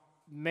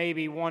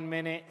maybe 1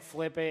 minute,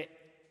 flip it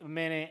a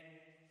minute,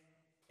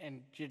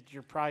 and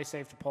you're probably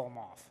safe to pull them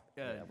off.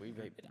 Yeah. we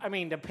vape. I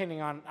mean,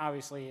 depending on,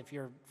 obviously, if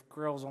your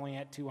grill's only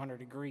at 200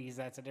 degrees,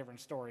 that's a different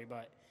story.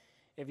 But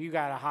if you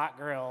got a hot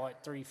grill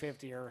at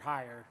 350 or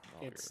higher,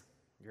 it's,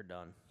 You're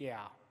done.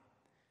 yeah.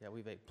 Yeah,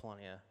 we vape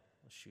plenty of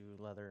shoe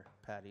leather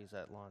patties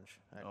at lunch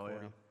at Oh, Cordy.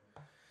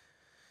 yeah.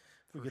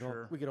 We For get all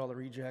sure. we get all the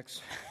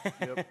rejects.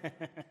 Yep.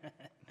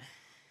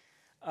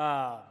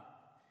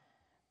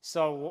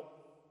 So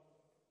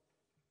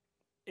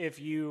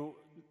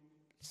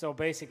so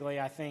basically,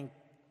 I think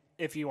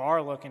if you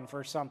are looking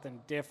for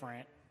something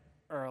different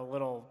or a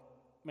little,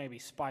 maybe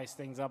spice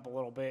things up a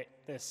little bit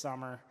this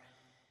summer,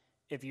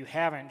 if you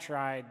haven't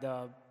tried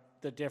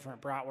the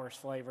different bratwurst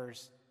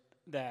flavors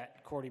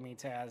that Cordy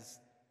Meats has,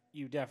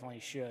 you definitely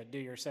should do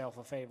yourself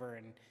a favor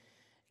and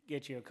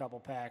get you a couple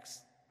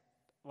packs.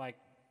 Like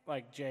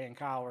Jay and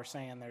Kyle were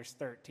saying, there's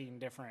 13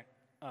 different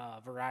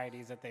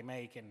varieties that they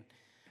make, and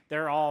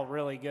they're all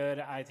really good.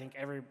 I think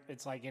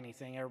it's like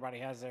anything. Everybody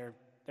has their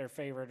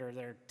favorite, or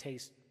their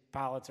taste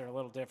palates are a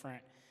little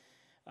different.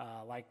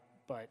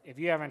 But if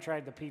you haven't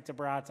tried the pizza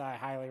brats, I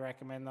highly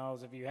recommend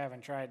those. If you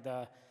haven't tried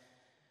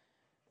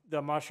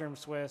the mushroom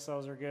Swiss,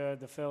 those are good.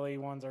 The Philly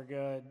ones are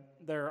good.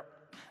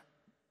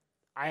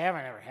 I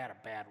haven't ever had a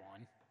bad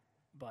one,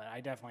 but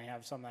I definitely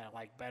have some that I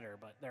like better,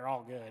 but they're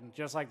all good. And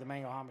just like the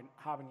mango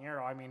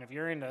habanero, I mean, if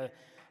you're into a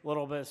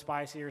little bit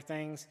spicier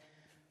things,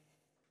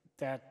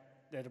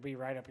 that'll be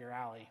right up your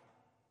alley.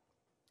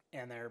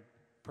 And they're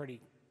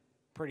pretty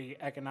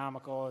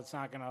economical.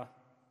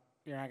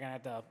 You're not gonna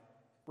have to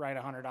write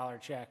 $100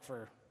 check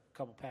for a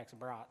couple packs of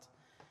brats.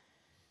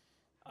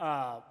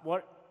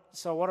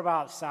 What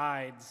about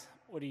sides?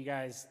 What do you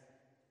guys?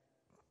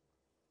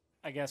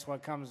 I guess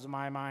what comes to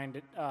my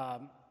mind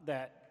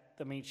that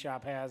the meat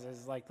shop has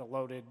is like the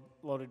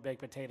loaded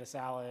baked potato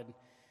salad.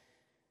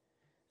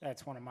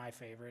 That's one of my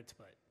favorites,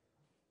 but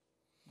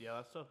Yeah,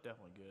 that stuff's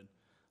definitely good.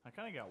 I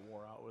kind of got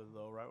wore out with it,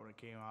 though, right when it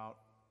came out.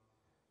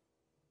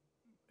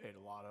 Ate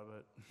a lot of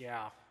it.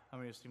 yeah, I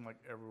mean, it seemed like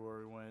everywhere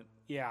we went,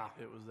 yeah,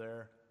 it was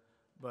there.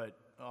 But,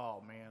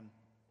 oh, man.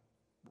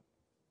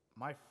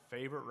 My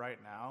favorite right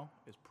now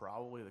is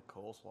probably the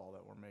coleslaw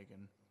that we're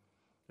making.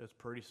 It's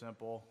pretty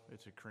simple.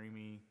 It's a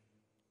creamy,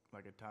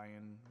 like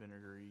Italian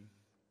vinegary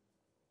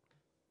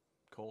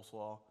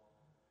coleslaw.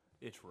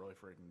 It's really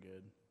freaking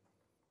good.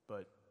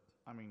 But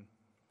I mean,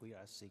 We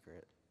got a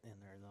secret in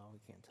there though. We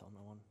can't tell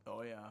no one.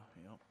 oh yeah,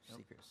 yep.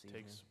 Secret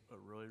seasoning. Takes a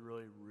really,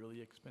 really,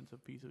 really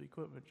expensive piece of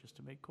equipment just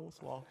to make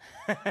coleslaw.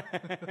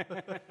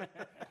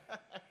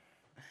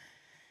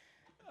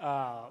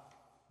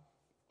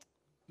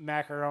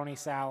 Macaroni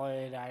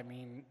salad. I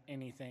mean,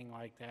 anything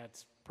like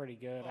that's pretty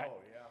good. yeah,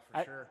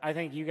 for sure. I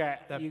think you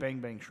got That you, bang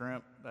bang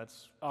shrimp,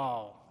 that's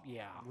Oh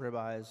yeah,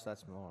 Ribeyes,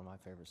 that's one of my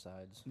favorite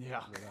sides.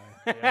 yeah.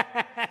 Ribeye.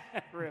 Yeah.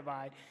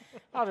 ribeye.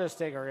 I'll just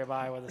take a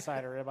ribeye with a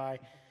side of ribeye.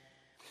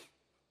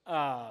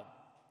 I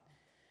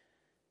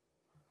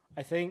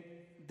think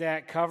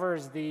that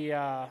covers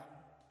the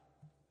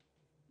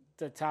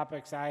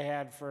topics I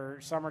had for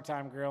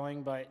summertime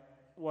grilling. But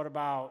what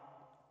about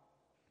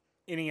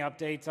any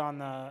updates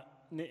on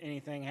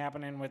anything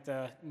happening with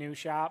the new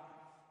shop?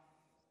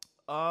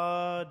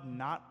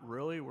 Not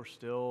really. We're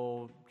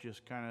still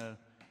just kind of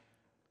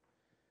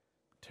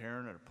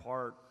tearing it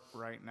apart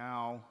right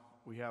now.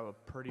 We have a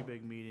pretty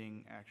big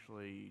meeting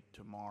actually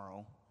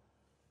tomorrow,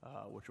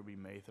 which will be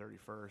May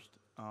 31st.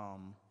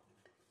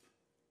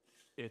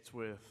 It's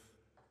with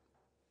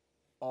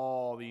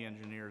all the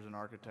engineers and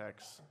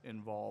architects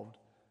involved.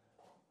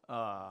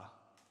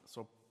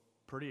 So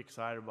pretty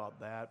excited about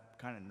that.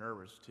 Kind of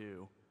nervous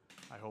too.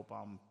 I hope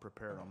I'm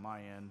prepared on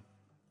my end.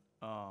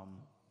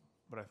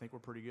 But I think we're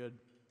pretty good.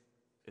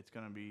 It's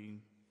going to be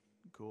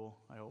cool.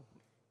 I hope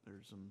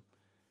there's some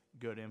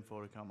good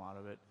info to come out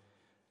of it.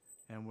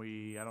 And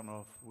I don't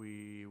know if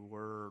we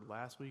were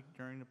last week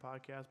during the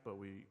podcast, but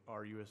we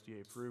are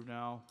USDA approved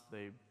now.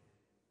 They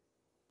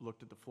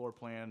looked at the floor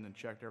plan and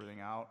checked everything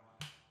out,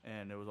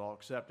 and it was all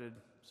accepted.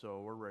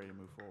 So we're ready to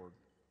move forward.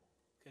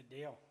 Good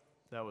deal.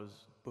 That was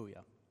Booyah.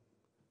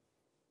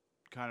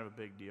 kind of a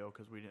big deal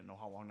because we didn't know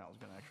how long that was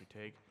going to actually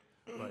take.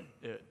 But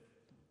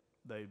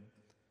they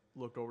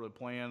looked over the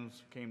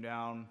plans, came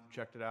down,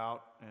 checked it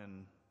out,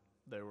 and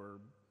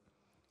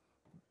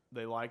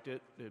they liked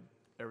it.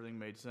 Everything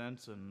made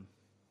sense, and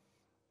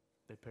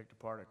they picked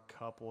apart a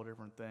couple of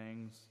different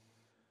things,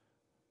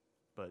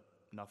 but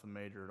nothing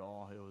major at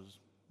all. It was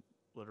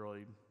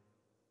literally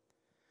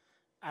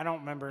I don't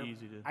remember.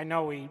 easy to. I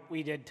know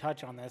we did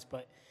touch on this,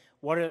 but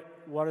what are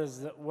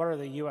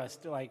the U.S.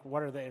 like?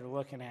 What are they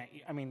looking at?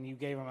 I mean, you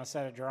gave them a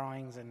set of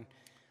drawings,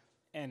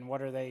 and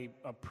what are they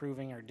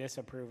approving or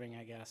disapproving?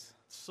 I guess.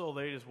 So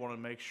they just want to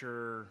make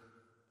sure,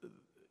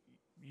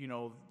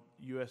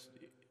 U.S.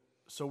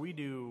 So we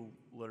do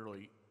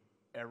literally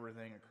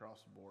everything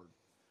across the board.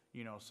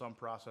 Some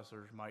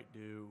processors might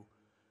do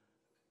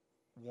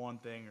one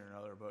thing or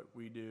another, but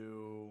we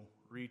do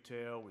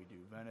retail, we do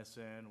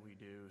venison, we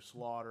do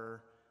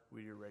slaughter,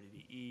 we do ready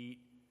to eat,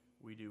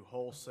 we do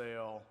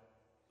wholesale.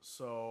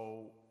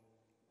 So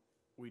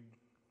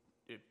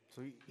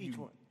So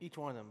each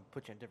one of them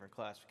puts you in different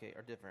classification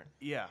or different.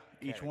 yeah,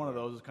 each one of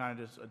those is kind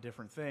of just a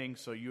different thing.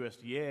 So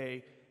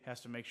USDA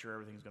has to make sure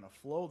everything's going to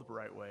flow the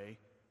right way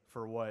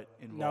for what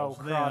No involves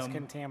cross them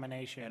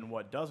contamination. and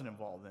what doesn't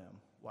involve them.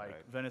 Like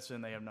Right.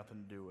 venison, they have nothing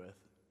to do with,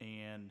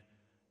 and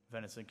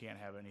venison can't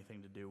have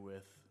anything to do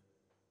with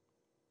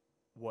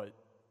what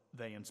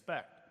they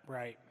inspect.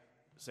 Right.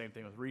 Same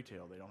thing with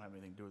retail; they don't have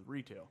anything to do with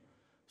retail.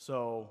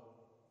 So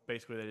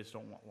basically, they just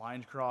don't want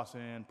lines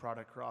crossing,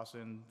 product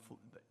crossing.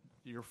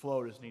 Your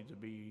flow just needs to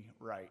be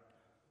right.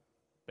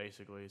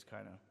 Basically, is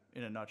kind of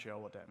in a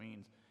nutshell what that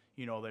means.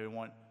 They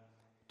want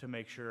to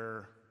make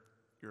sure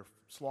your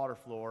slaughter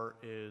floor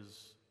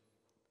is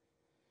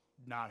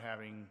not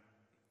having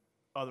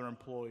other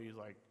employees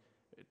like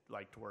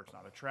to where it's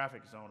not a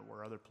traffic zone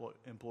where other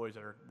employees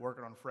that are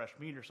working on fresh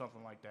meat or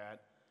something like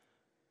that,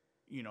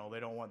 they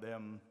don't want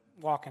them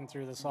Walking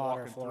through the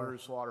slaughter walking floor. through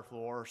slaughter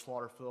floor or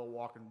slaughter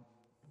fill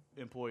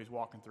employees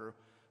walking through.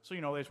 So,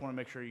 they just want to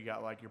make sure you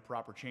got like your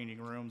proper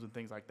changing rooms and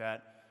things like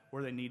that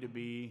where they need to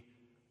be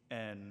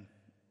and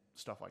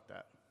stuff like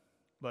that.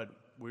 But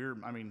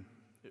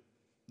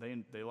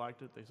they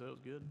liked it. They said it was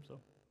good. So,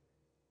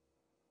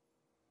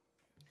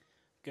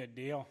 Good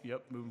deal.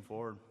 yep, moving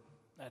forward.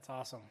 That's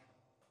awesome.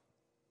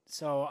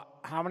 So,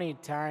 how many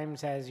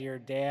times has your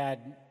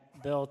dad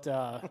built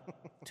a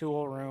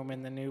tool room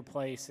in the new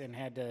place and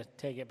had to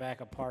take it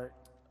back apart?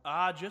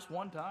 Just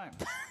one time.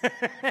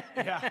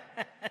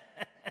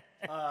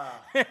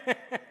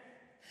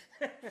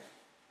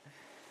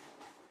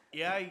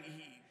 Yeah.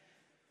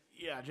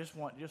 Yeah, just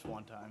one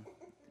time.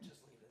 Just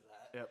leave it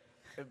at that.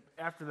 Yep.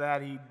 After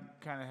that, he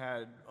kind of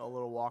had a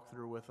little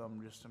walkthrough with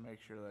him just to make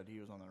sure that he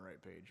was on the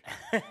right page.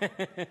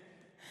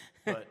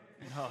 But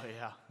oh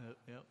yeah,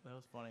 yep, that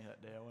was funny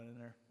that day. I went in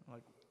there, I'm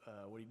like,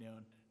 what are you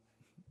doing?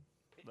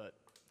 But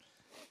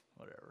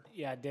whatever.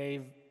 Yeah,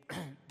 Dave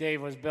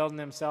was building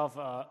himself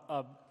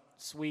a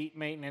sweet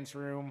maintenance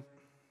room,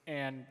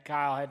 and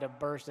Kyle had to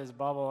burst his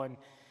bubble and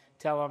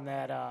tell him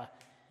that,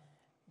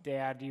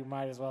 Dad, you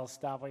might as well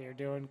stop what you're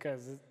doing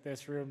because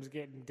this room's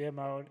getting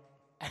demoed.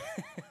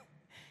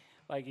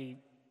 Like he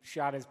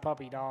shot his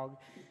puppy dog.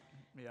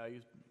 Yeah, he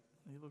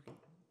looked a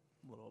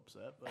little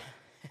upset, but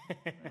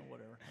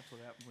whatever. That's what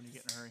happens when you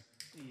get in a hurry.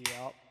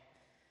 Yep.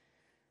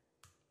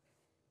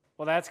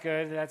 Well, that's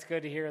good. That's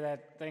good to hear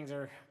that things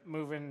are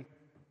moving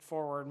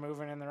forward,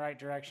 moving in the right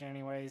direction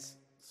anyways.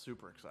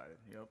 Super excited.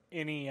 Yep.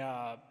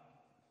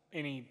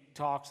 Any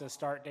talks of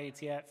start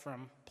dates yet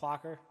from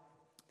Plocker?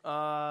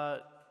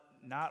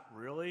 Not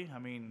really. I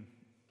mean,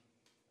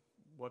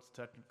 what's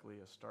technically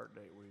a start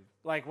date?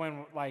 Like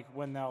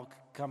when they'll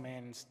come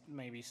in,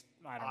 maybe,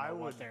 I don't know I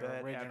what would their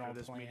bet original after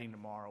this plan. meeting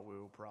tomorrow, we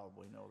will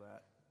probably know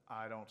that.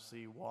 I don't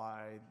see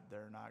why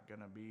they're not going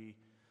to be.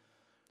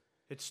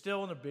 It's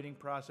still in the bidding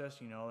process,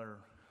 you know.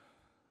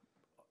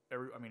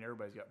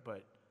 Everybody's got,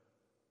 but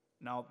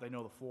now they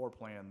know the floor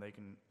plan.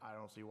 I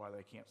don't see why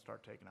they can't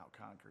start taking out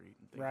concrete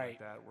and things like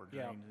that, where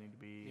Yep. drains need to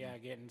be. Yeah,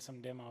 getting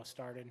some demo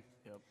started.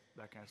 Yep,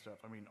 that kind of stuff.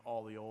 I mean,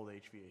 all the old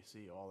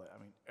HVAC, all that. I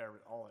mean,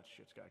 all that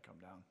shit's got to come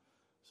down.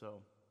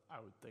 So I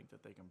would think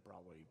that they can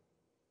probably.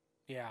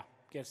 Yeah,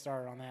 get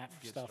started on that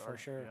Get stuff for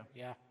started, sure.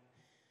 yeah. Yeah.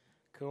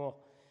 Cool.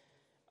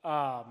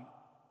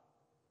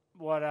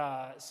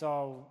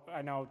 So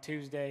I know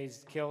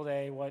Tuesday's kill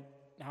day.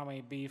 How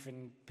many beef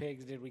and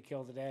pigs did we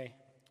kill today?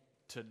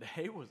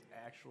 Today was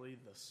actually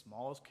the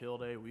smallest kill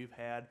day we've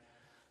had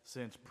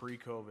since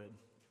pre-COVID.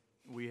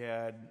 We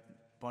had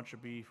a bunch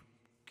of beef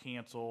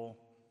cancel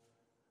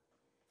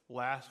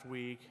last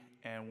week,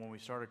 and when we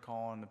started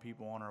calling the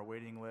people on our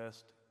waiting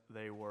list,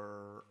 they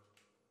were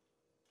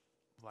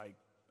like,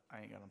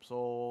 I ain't got them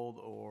sold,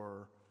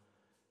 or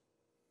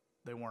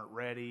they weren't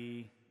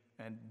ready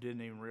and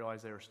didn't even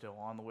realize they were still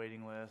on the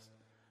waiting list.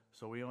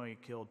 So we only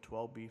killed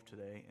 12 beef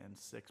today and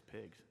 6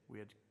 pigs. We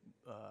had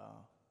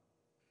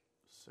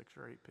 6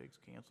 or 8 pigs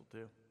canceled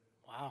too.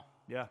 Wow.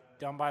 Yeah,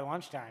 Done by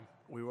lunchtime.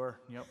 we were.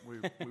 Yep,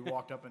 we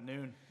walked up at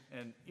noon,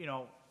 and you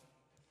know,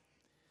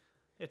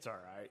 it's all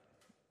right.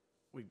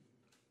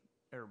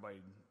 Everybody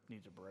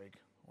needs a break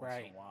once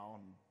in Right. a while,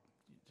 and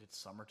it's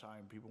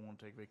summertime. People want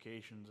to take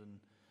vacations, and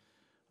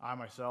I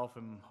myself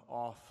am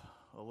off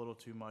a little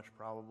too much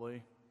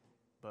probably,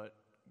 but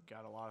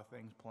got a lot of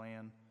things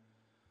planned.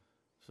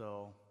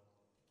 So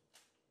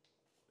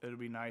it'll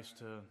be nice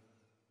to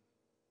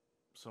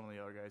some of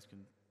the other guys can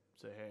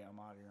say, hey, I'm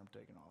out of here, I'm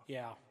taking off.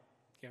 Yeah.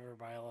 Give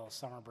everybody a little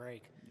summer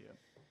break. Yeah.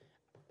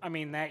 I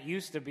mean, that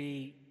used to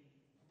be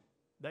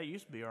That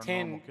used to be our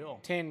normal 10, kill.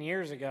 10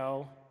 years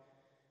ago.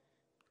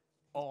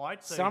 Oh,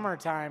 I'd say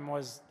Summertime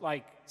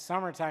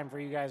for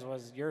you guys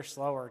was your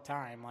slower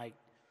time. Like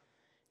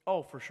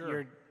Oh, for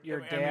sure. your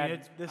I mean, dad.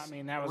 it's this, I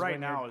mean, that was right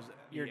when now is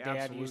your the dad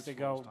absolute used to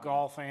go slowest time.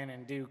 golfing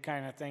and do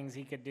kind of things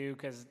he could do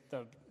because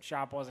the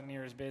shop wasn't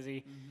near as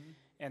busy. Mm-hmm.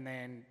 And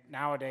then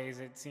nowadays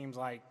it seems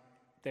like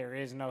there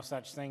is no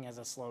such thing as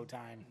a slow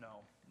time.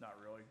 No, not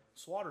really.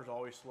 Slaughter's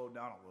always slowed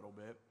down a little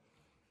bit.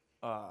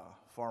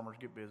 Farmers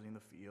get busy in the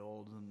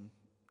fields and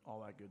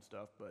all that good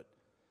stuff, but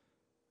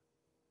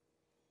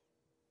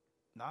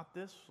not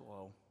this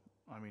slow.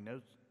 I mean,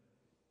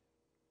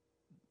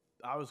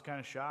 I was kind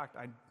of shocked.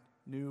 I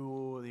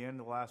knew at the end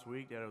of last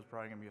week that it was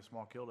probably going to be a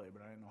small kill day,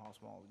 but I didn't know how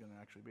small it was going to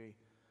actually be.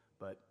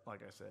 But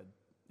like I said,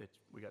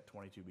 we got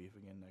 22 beef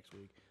again next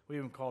week. We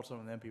even called some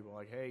of them people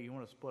like, hey, you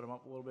want to split them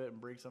up a little bit and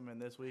bring some in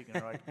this week? And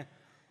they're like,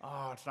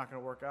 oh, it's not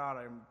going to work out.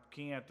 I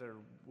can't, or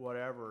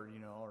whatever, you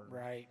know. Or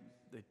Right.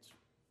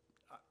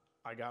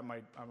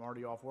 I'm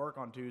already off work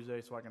on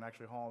Tuesday, so I can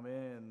actually haul them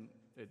in. And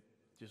it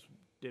just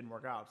didn't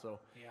work out. So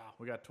Yeah.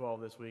 we got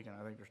 12 this week, and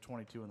I think there's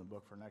 22 in the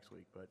book for next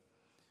week. But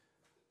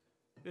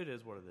it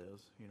is what it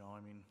is, you know. I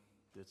mean,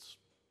 it's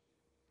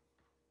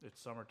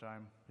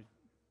summertime. It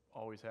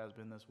always has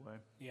been this way.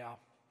 Yeah.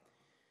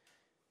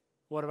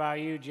 What about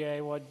you, Jay?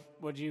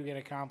 What'd you get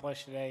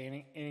accomplished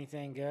today?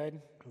 Anything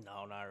good?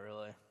 No, not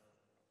really.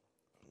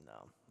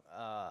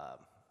 No.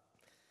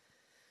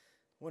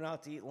 Went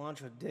out to eat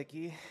lunch with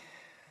Dickie.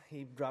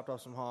 He dropped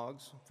off some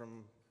hogs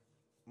from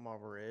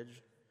Marble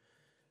Ridge,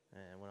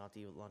 and went out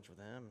to eat lunch with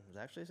him.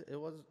 It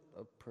was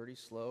a pretty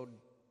slow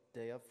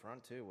day up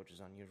front too, which is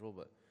unusual.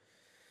 But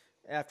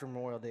after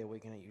Memorial Day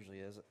weekend, it usually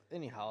is.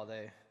 Any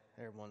holiday,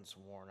 everyone's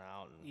worn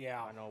out. And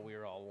Yeah. I know we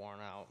were all worn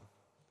out.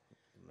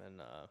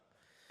 And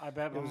I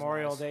bet It was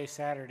Memorial nice. Day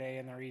Saturday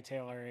in the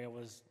retail area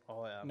was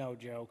oh yeah, no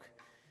joke.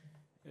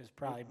 It was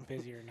probably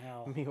busier than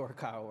hell. me or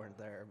Kyle weren't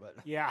there, but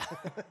Yeah.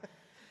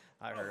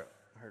 I heard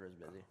it was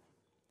busy.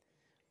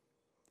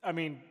 I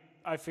mean,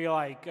 I feel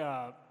like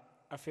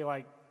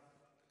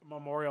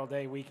Memorial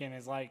Day weekend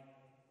is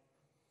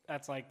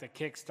that's like the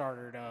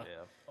Kickstarter to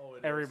Oh,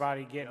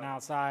 everybody getting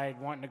outside,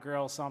 wanting to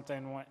grill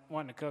something,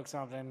 wanting to cook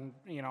something,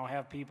 you know,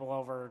 have people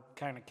over,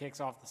 kind of kicks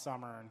off the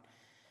summer and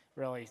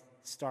really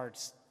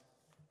starts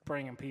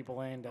bringing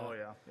people in to, Oh,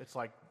 yeah. It's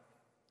like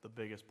the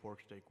biggest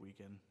pork steak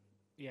weekend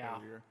yeah.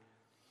 every year.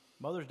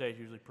 Mother's Day is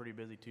usually pretty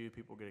busy, too.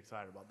 People get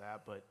excited about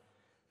that, but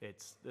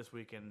it's this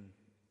weekend.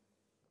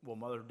 Well,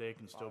 Mother's Day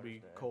can still be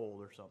Father's Day.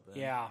 cold or something.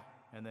 Yeah.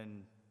 And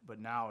then, but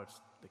now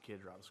it's the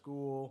kids are out of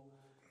school.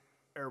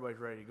 Everybody's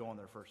ready to go on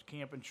their first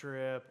camping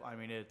trip. I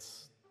mean,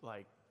 it's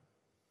like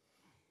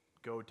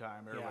go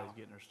time. Everybody's Yeah.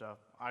 getting their stuff.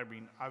 I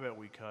mean, I bet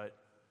we cut,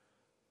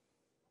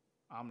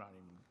 I'm not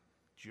even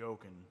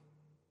joking,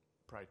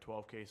 probably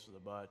 12 cases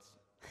of butts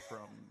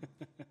from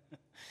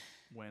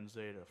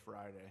Wednesday to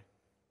Friday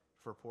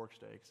for pork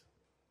steaks.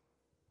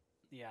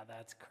 Yeah,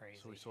 that's crazy.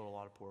 So we sold a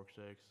lot of pork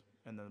steaks.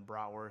 And then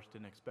bratwurst,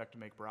 didn't expect to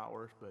make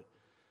bratwurst, but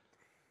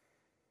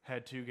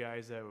had 2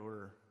 guys that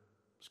were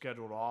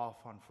scheduled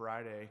off on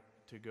Friday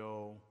to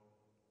go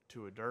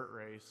to a dirt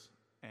race,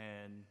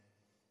 and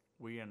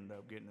we ended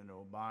up getting into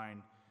a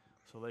bind.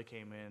 So they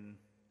came in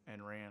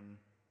and ran,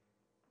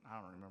 I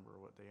don't remember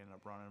what they ended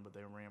up running, but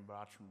they ran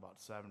brats from about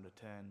 7 to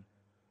 10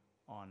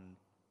 on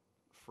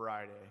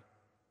Friday.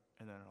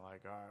 And then they're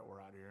like, all right, we're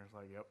out of here. It's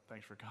like, yep,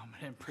 thanks for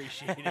coming.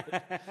 Appreciate it.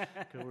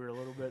 Because we were a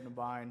little bit in a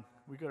bind.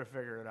 We could have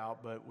figured it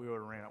out, but we would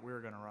have ran. We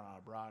were going to run out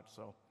of brats.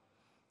 So,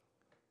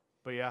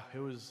 but yeah, it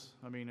was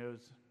a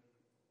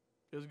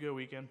good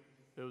weekend.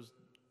 It was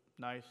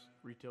nice.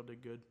 Retail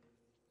did good.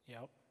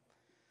 Yep.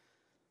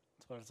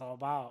 That's what it's all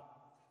about.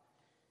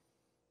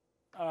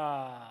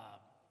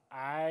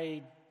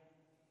 I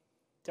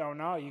don't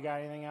know. You got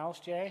anything else,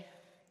 Jay?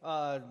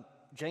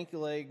 Janky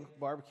Leg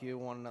Barbecue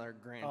won another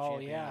grand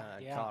champion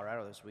yeah.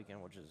 Colorado this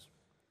weekend, which is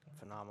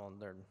phenomenal.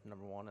 They're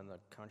number 1 in the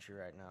country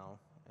right now,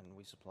 and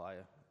we supply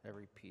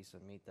every piece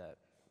of meat that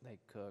they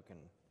cook, and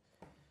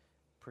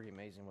pretty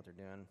amazing what they're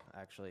doing.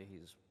 Actually,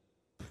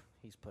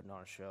 he's putting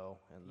on a show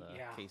in the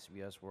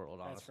KCBS world,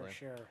 honestly. That's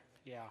for sure,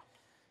 yeah.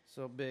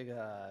 So big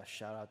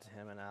shout out to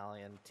him and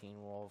Allie and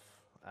Teen Wolf.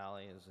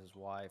 Allie is his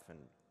wife, and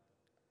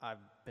I've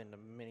been to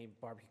many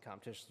barbecue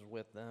competitions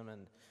with them,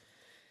 and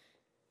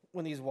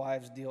when these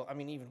wives deal, I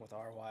mean, even with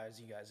our wives,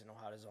 you guys know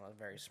how it is on a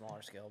very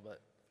smaller scale, but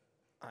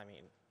I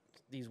mean,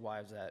 these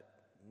wives that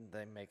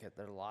they make it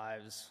their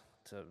lives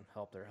to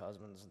help their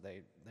husbands,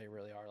 they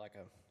really are like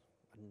a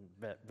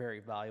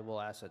very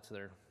valuable asset to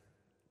their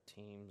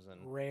teams.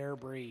 And rare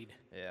breed.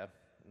 Yeah,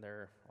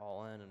 they're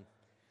all in, and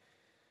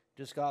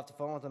just got off the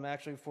phone with him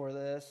actually before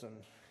this, and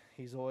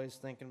he's always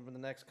thinking for the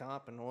next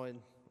comp and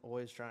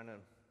always trying to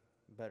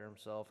better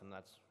himself, and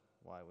that's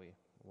why we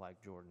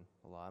like Jordan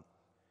a lot.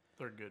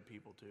 They're good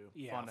people too.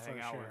 Yeah, Fun to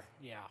hang out with.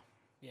 Yeah.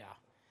 Yeah,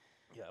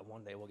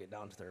 one day we'll get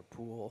down to their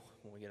pool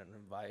when we get an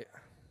invite.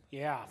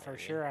 Yeah, for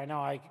sure. I know.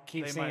 I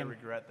keep They seeing. might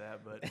regret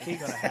that, but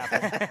it's gonna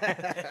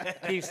happen.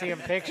 Keep seeing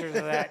pictures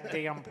of that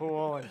damn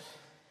pool, and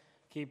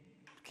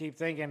keep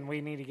thinking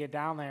we need to get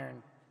down there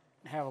and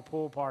have a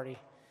pool party.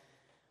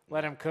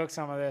 Let him cook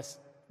some of this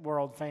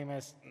world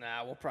famous.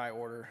 Nah, we'll probably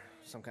order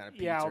some kind of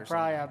pizza. Yeah, we'll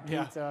probably have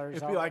Yeah. pizza or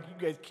It'd something. be like,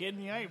 you guys kidding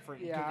me? I ain't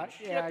freaking yeah, cooking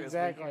shit yeah, this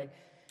exactly. weekend.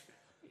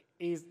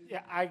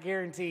 I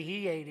guarantee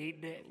he ain't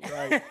eating it.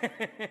 Right.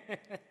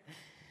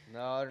 No,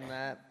 other than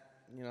that,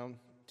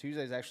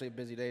 Tuesday's actually a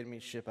busy day to me.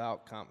 Ship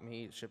out comp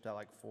meat. Shipped out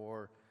like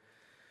 4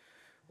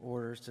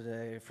 orders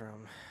today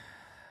from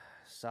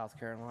South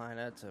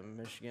Carolina to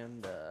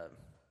Michigan to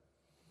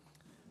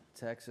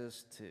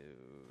Texas to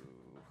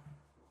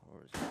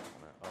where was it?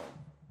 Oh,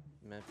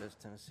 Memphis,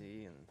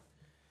 Tennessee, and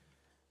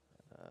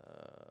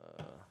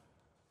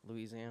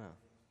Louisiana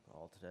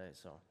all today.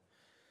 So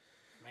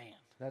Man,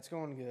 that's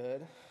going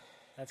good.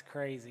 that's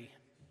crazy.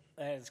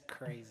 That is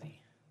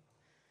crazy.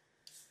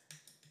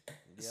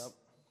 Yep.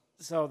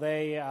 So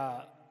they,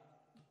 are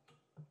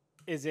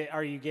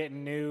you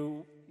getting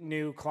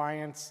new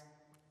clients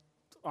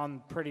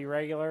on pretty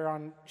regular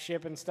on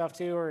shipping stuff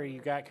too, or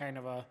you got kind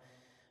of a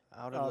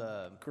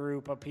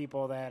group of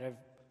people that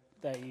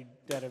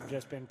have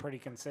just been pretty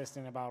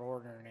consistent about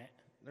ordering it?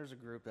 There's a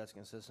group that's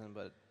consistent,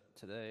 but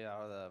today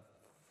out of the,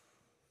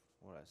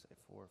 what did I say,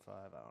 4 or 5,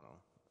 I don't know.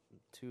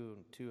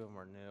 Two of them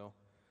are new.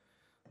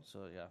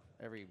 So yeah,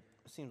 it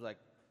seems like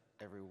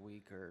every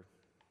week or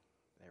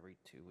every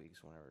 2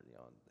 weeks, whenever,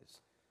 there's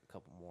a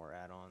couple more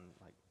add-on,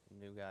 like,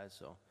 new guys,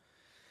 so.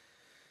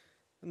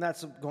 And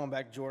that's going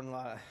back to Jordan a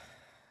lot.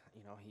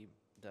 He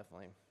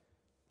definitely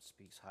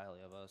speaks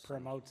highly of us.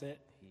 Promotes it.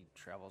 He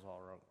travels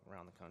all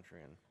around the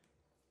country, and,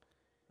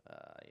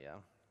 yeah.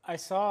 I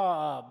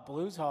saw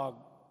Blues Hog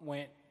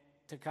went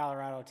to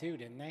Colorado too,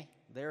 didn't they?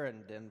 They're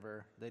in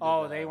Denver.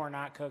 They were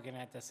not cooking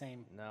at the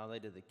same. No, they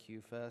did the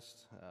Q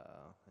Fest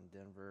in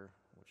Denver,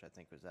 which I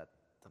think was at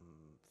the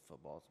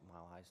football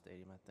Mile High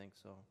Stadium, I think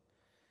so.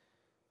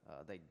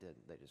 They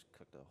just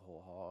cooked a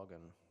whole hog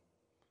and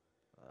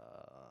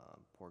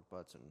pork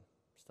butts and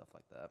stuff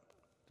like that.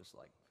 Just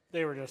like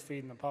They were just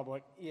feeding the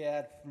public.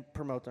 Yeah,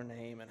 promote their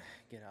name and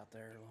get out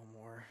there a little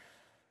more.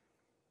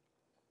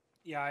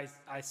 Yeah,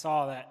 I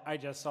saw that. I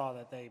just saw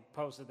that they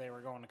posted they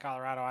were going to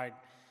Colorado.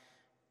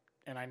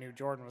 I knew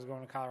Jordan was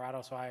going to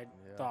Colorado, so I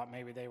thought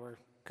maybe they were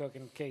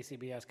cooking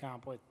KCBS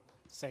comp with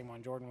the same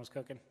one Jordan was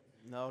cooking.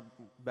 No,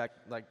 back,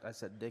 like I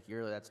said, Dickie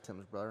earlier, that's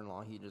Tim's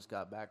brother-in-law. He just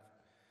got back.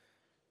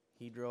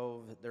 He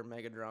drove their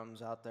mega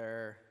drums out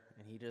there,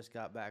 and he just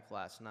got back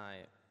last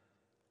night,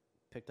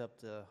 picked up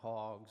the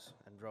hogs,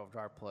 and drove to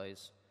our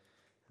place.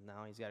 And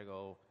now he's got to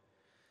go.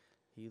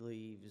 He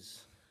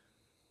leaves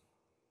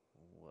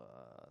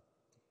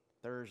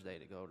Thursday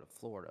to go to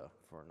Florida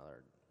for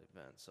another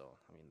event. So,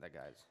 I mean, that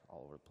guy's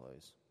all over the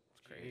place.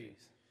 It's crazy.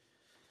 Jeez.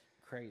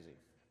 Crazy.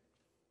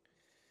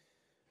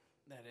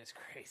 That is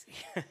crazy.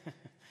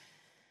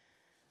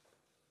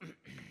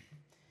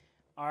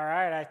 All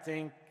right, I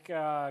think,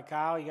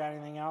 Kyle, you got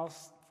anything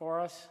else for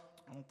us?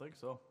 I don't think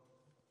so.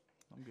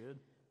 I'm good.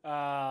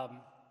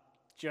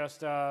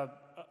 Just a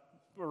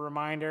a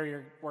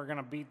reminder, we're going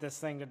to beat this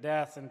thing to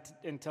death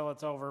until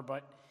it's over.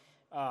 But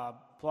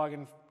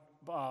plugging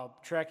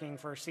trekking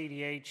for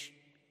CDH,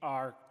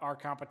 our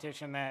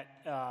competition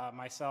that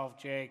myself,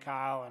 Jay,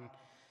 Kyle, and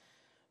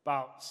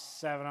about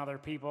 7 other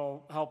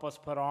people help us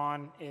put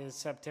on is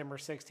September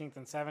 16th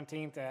and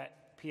 17th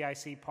at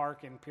PIC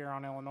Park in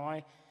Pierron,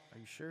 Illinois. Are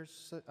you sure?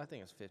 I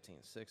think it's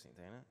 15th, 16th,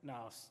 ain't it?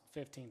 No,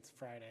 15th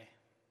Friday.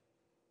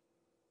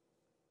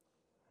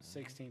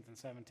 16th and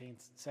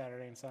 17th,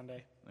 Saturday and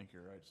Sunday. I think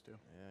you're right, Stu.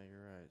 Yeah, you're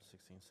right.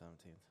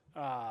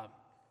 16th, 17th.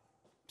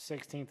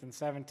 16th and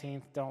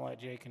 17th. Don't let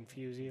Jay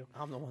confuse you.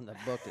 I'm the one that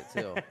booked it,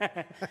 too.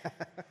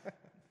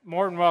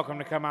 More than welcome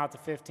to come out the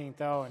 15th,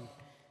 though, and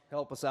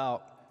Help us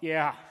out.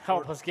 yeah,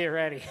 help us get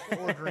ready.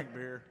 Or drink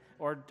beer.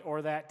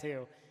 or that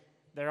too.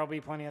 There'll be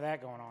plenty of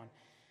that going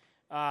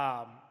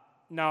on.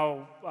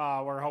 No,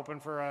 we're hoping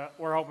for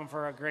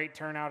a great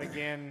turnout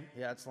again.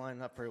 Yeah, it's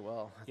lining up pretty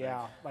well. I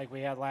Yeah, think. like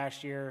we had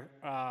last year.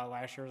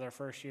 Last year was our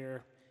first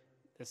year.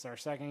 This is our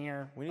second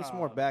year. We need some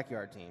more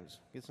backyard teams.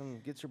 Get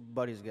your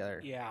buddies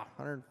together. Yeah.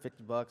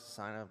 $150,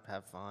 sign up,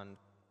 have fun,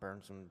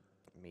 burn some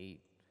meat.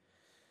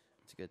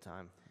 It's a good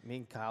time. Me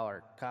and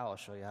Kyle will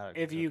show you how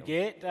to. If you cook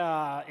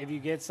 'em.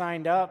 get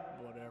signed up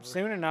Whatever.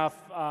 soon enough,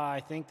 I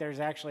think there's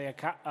actually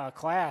a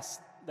class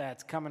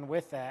that's coming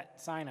with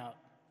that sign up.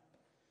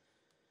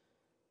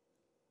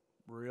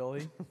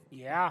 Really?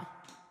 Yeah,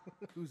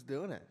 Who's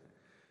doing it?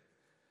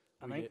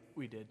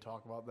 We did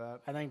talk about that.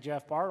 I think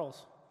Jeff Bartles.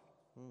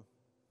 Yep.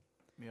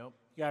 You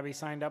gotta be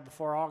signed up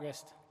before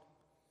August.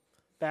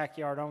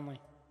 Backyard only.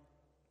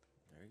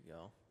 There you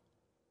go.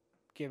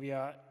 Give you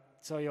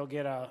so you'll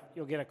get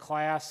a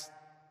class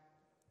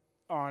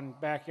on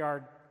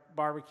backyard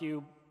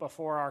barbecue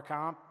before our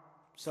comp.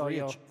 So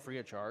Free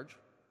of charge?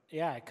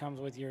 yeah, it comes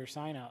with your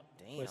sign up.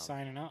 Damn. With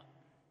signing up.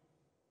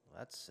 Well,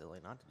 that's silly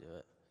not to do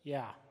it.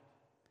 Yeah.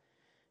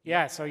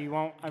 Yeah, so you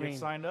won't. I Get mean,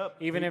 signed up.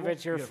 even people, if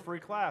it's your you get a free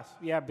class.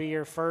 yeah, be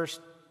your first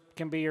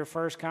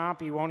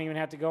comp. You won't even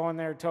have to go in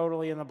there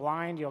totally in the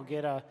blind. You'll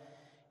get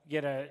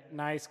a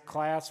nice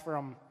class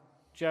from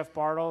Jeff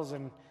Bartles,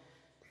 and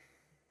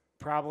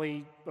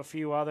probably a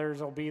few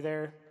others will be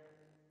there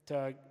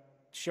to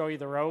show you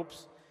the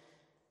ropes.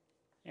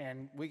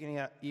 And We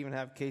can even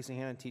have Casey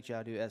Hannon teach you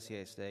how to do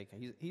SCA steak.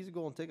 He's a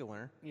golden ticket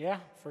winner. yeah,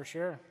 for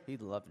sure,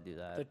 He'd love to do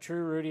that. the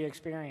true Rudy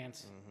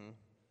experience.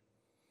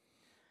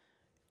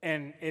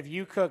 And if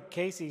you cook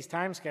Casey's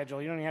time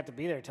schedule, you don't even have to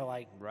be there till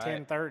like Right.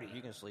 10:30.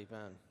 You can sleep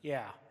in.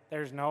 Yeah,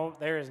 there is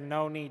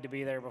no need to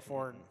be there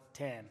before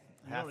 10.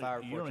 Half hour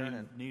You before don't turning.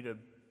 even need a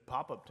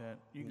pop-up tent.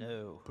 You can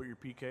No. put your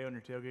PK on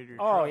your tailgate of your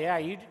Oh truck. yeah,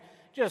 you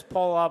just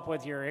pull up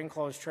with your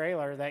enclosed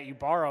trailer that you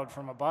borrowed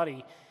from a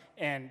buddy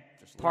and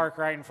park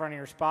right in front of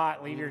your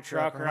spot, leave your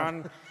truck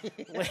run.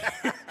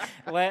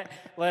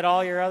 let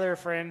all your other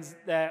friends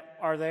that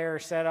are there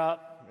set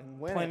up And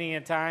win plenty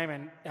of time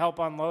and help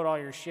unload all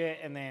your shit,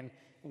 and then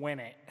win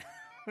it.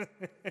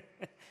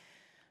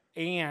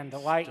 And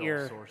light Still a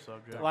your sore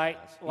subject.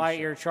 light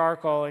your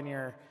charcoal in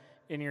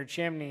your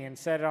chimney and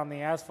set it on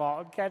the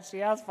asphalt and catch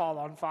the asphalt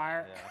on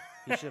fire. Yeah.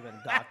 He should have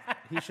been docked.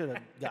 He should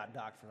have got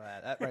docked for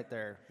that. That right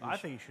there. I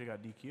think you should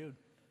have got DQ'd.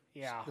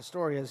 Yeah. The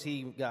story is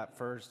he got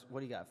first.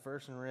 What he got?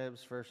 First in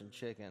ribs, first in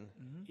chicken.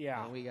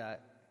 Yeah. And we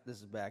got, this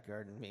is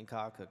backyard, and me and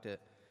Kyle cooked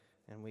it,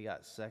 and we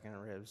got second in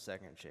ribs,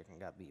 second in chicken.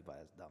 Got beat by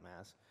his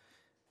dumbass.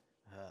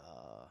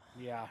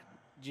 Yeah.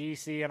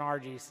 GC and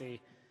RGC.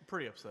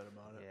 Pretty upset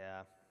about it. Yeah,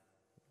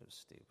 it was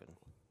stupid.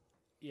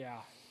 Yeah.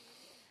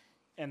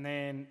 And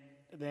then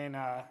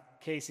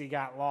Casey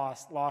got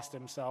lost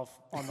himself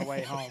on the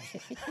way home.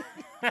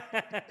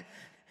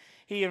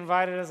 He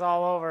invited us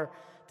all over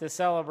to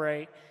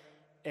celebrate,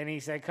 and he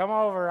said, "Come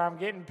over, I'm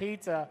getting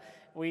pizza."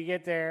 We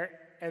get there,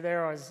 and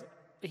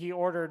he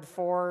ordered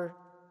 4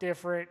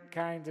 different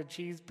kinds of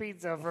cheese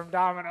pizza from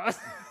Domino's.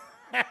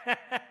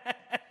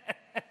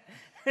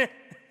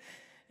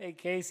 Hey,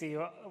 Casey,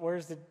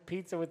 where's the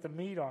pizza with the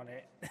meat on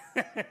it?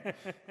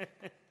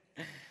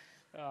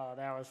 Oh,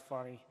 that was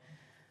funny.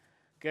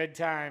 Good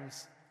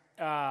times.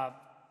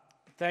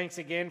 Thanks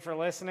again for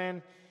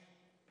listening.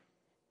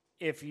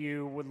 If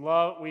you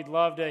we'd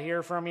love to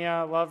hear from you.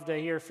 Love to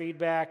hear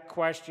feedback,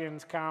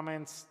 questions,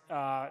 comments,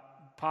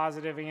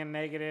 positive and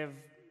negative.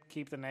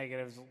 Keep the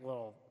negatives a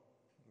little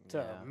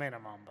to a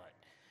minimum, but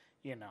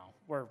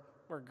we're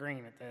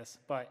green at this.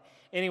 But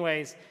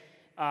anyways,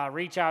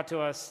 reach out to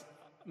us.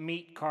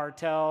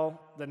 Meatcartel,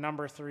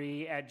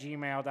 3 at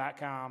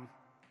gmail.com.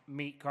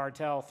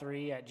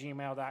 Meatcartel3 at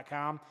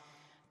gmail.com.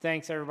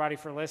 Thanks everybody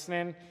for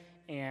listening,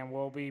 and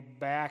we'll be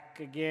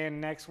back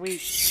again next week.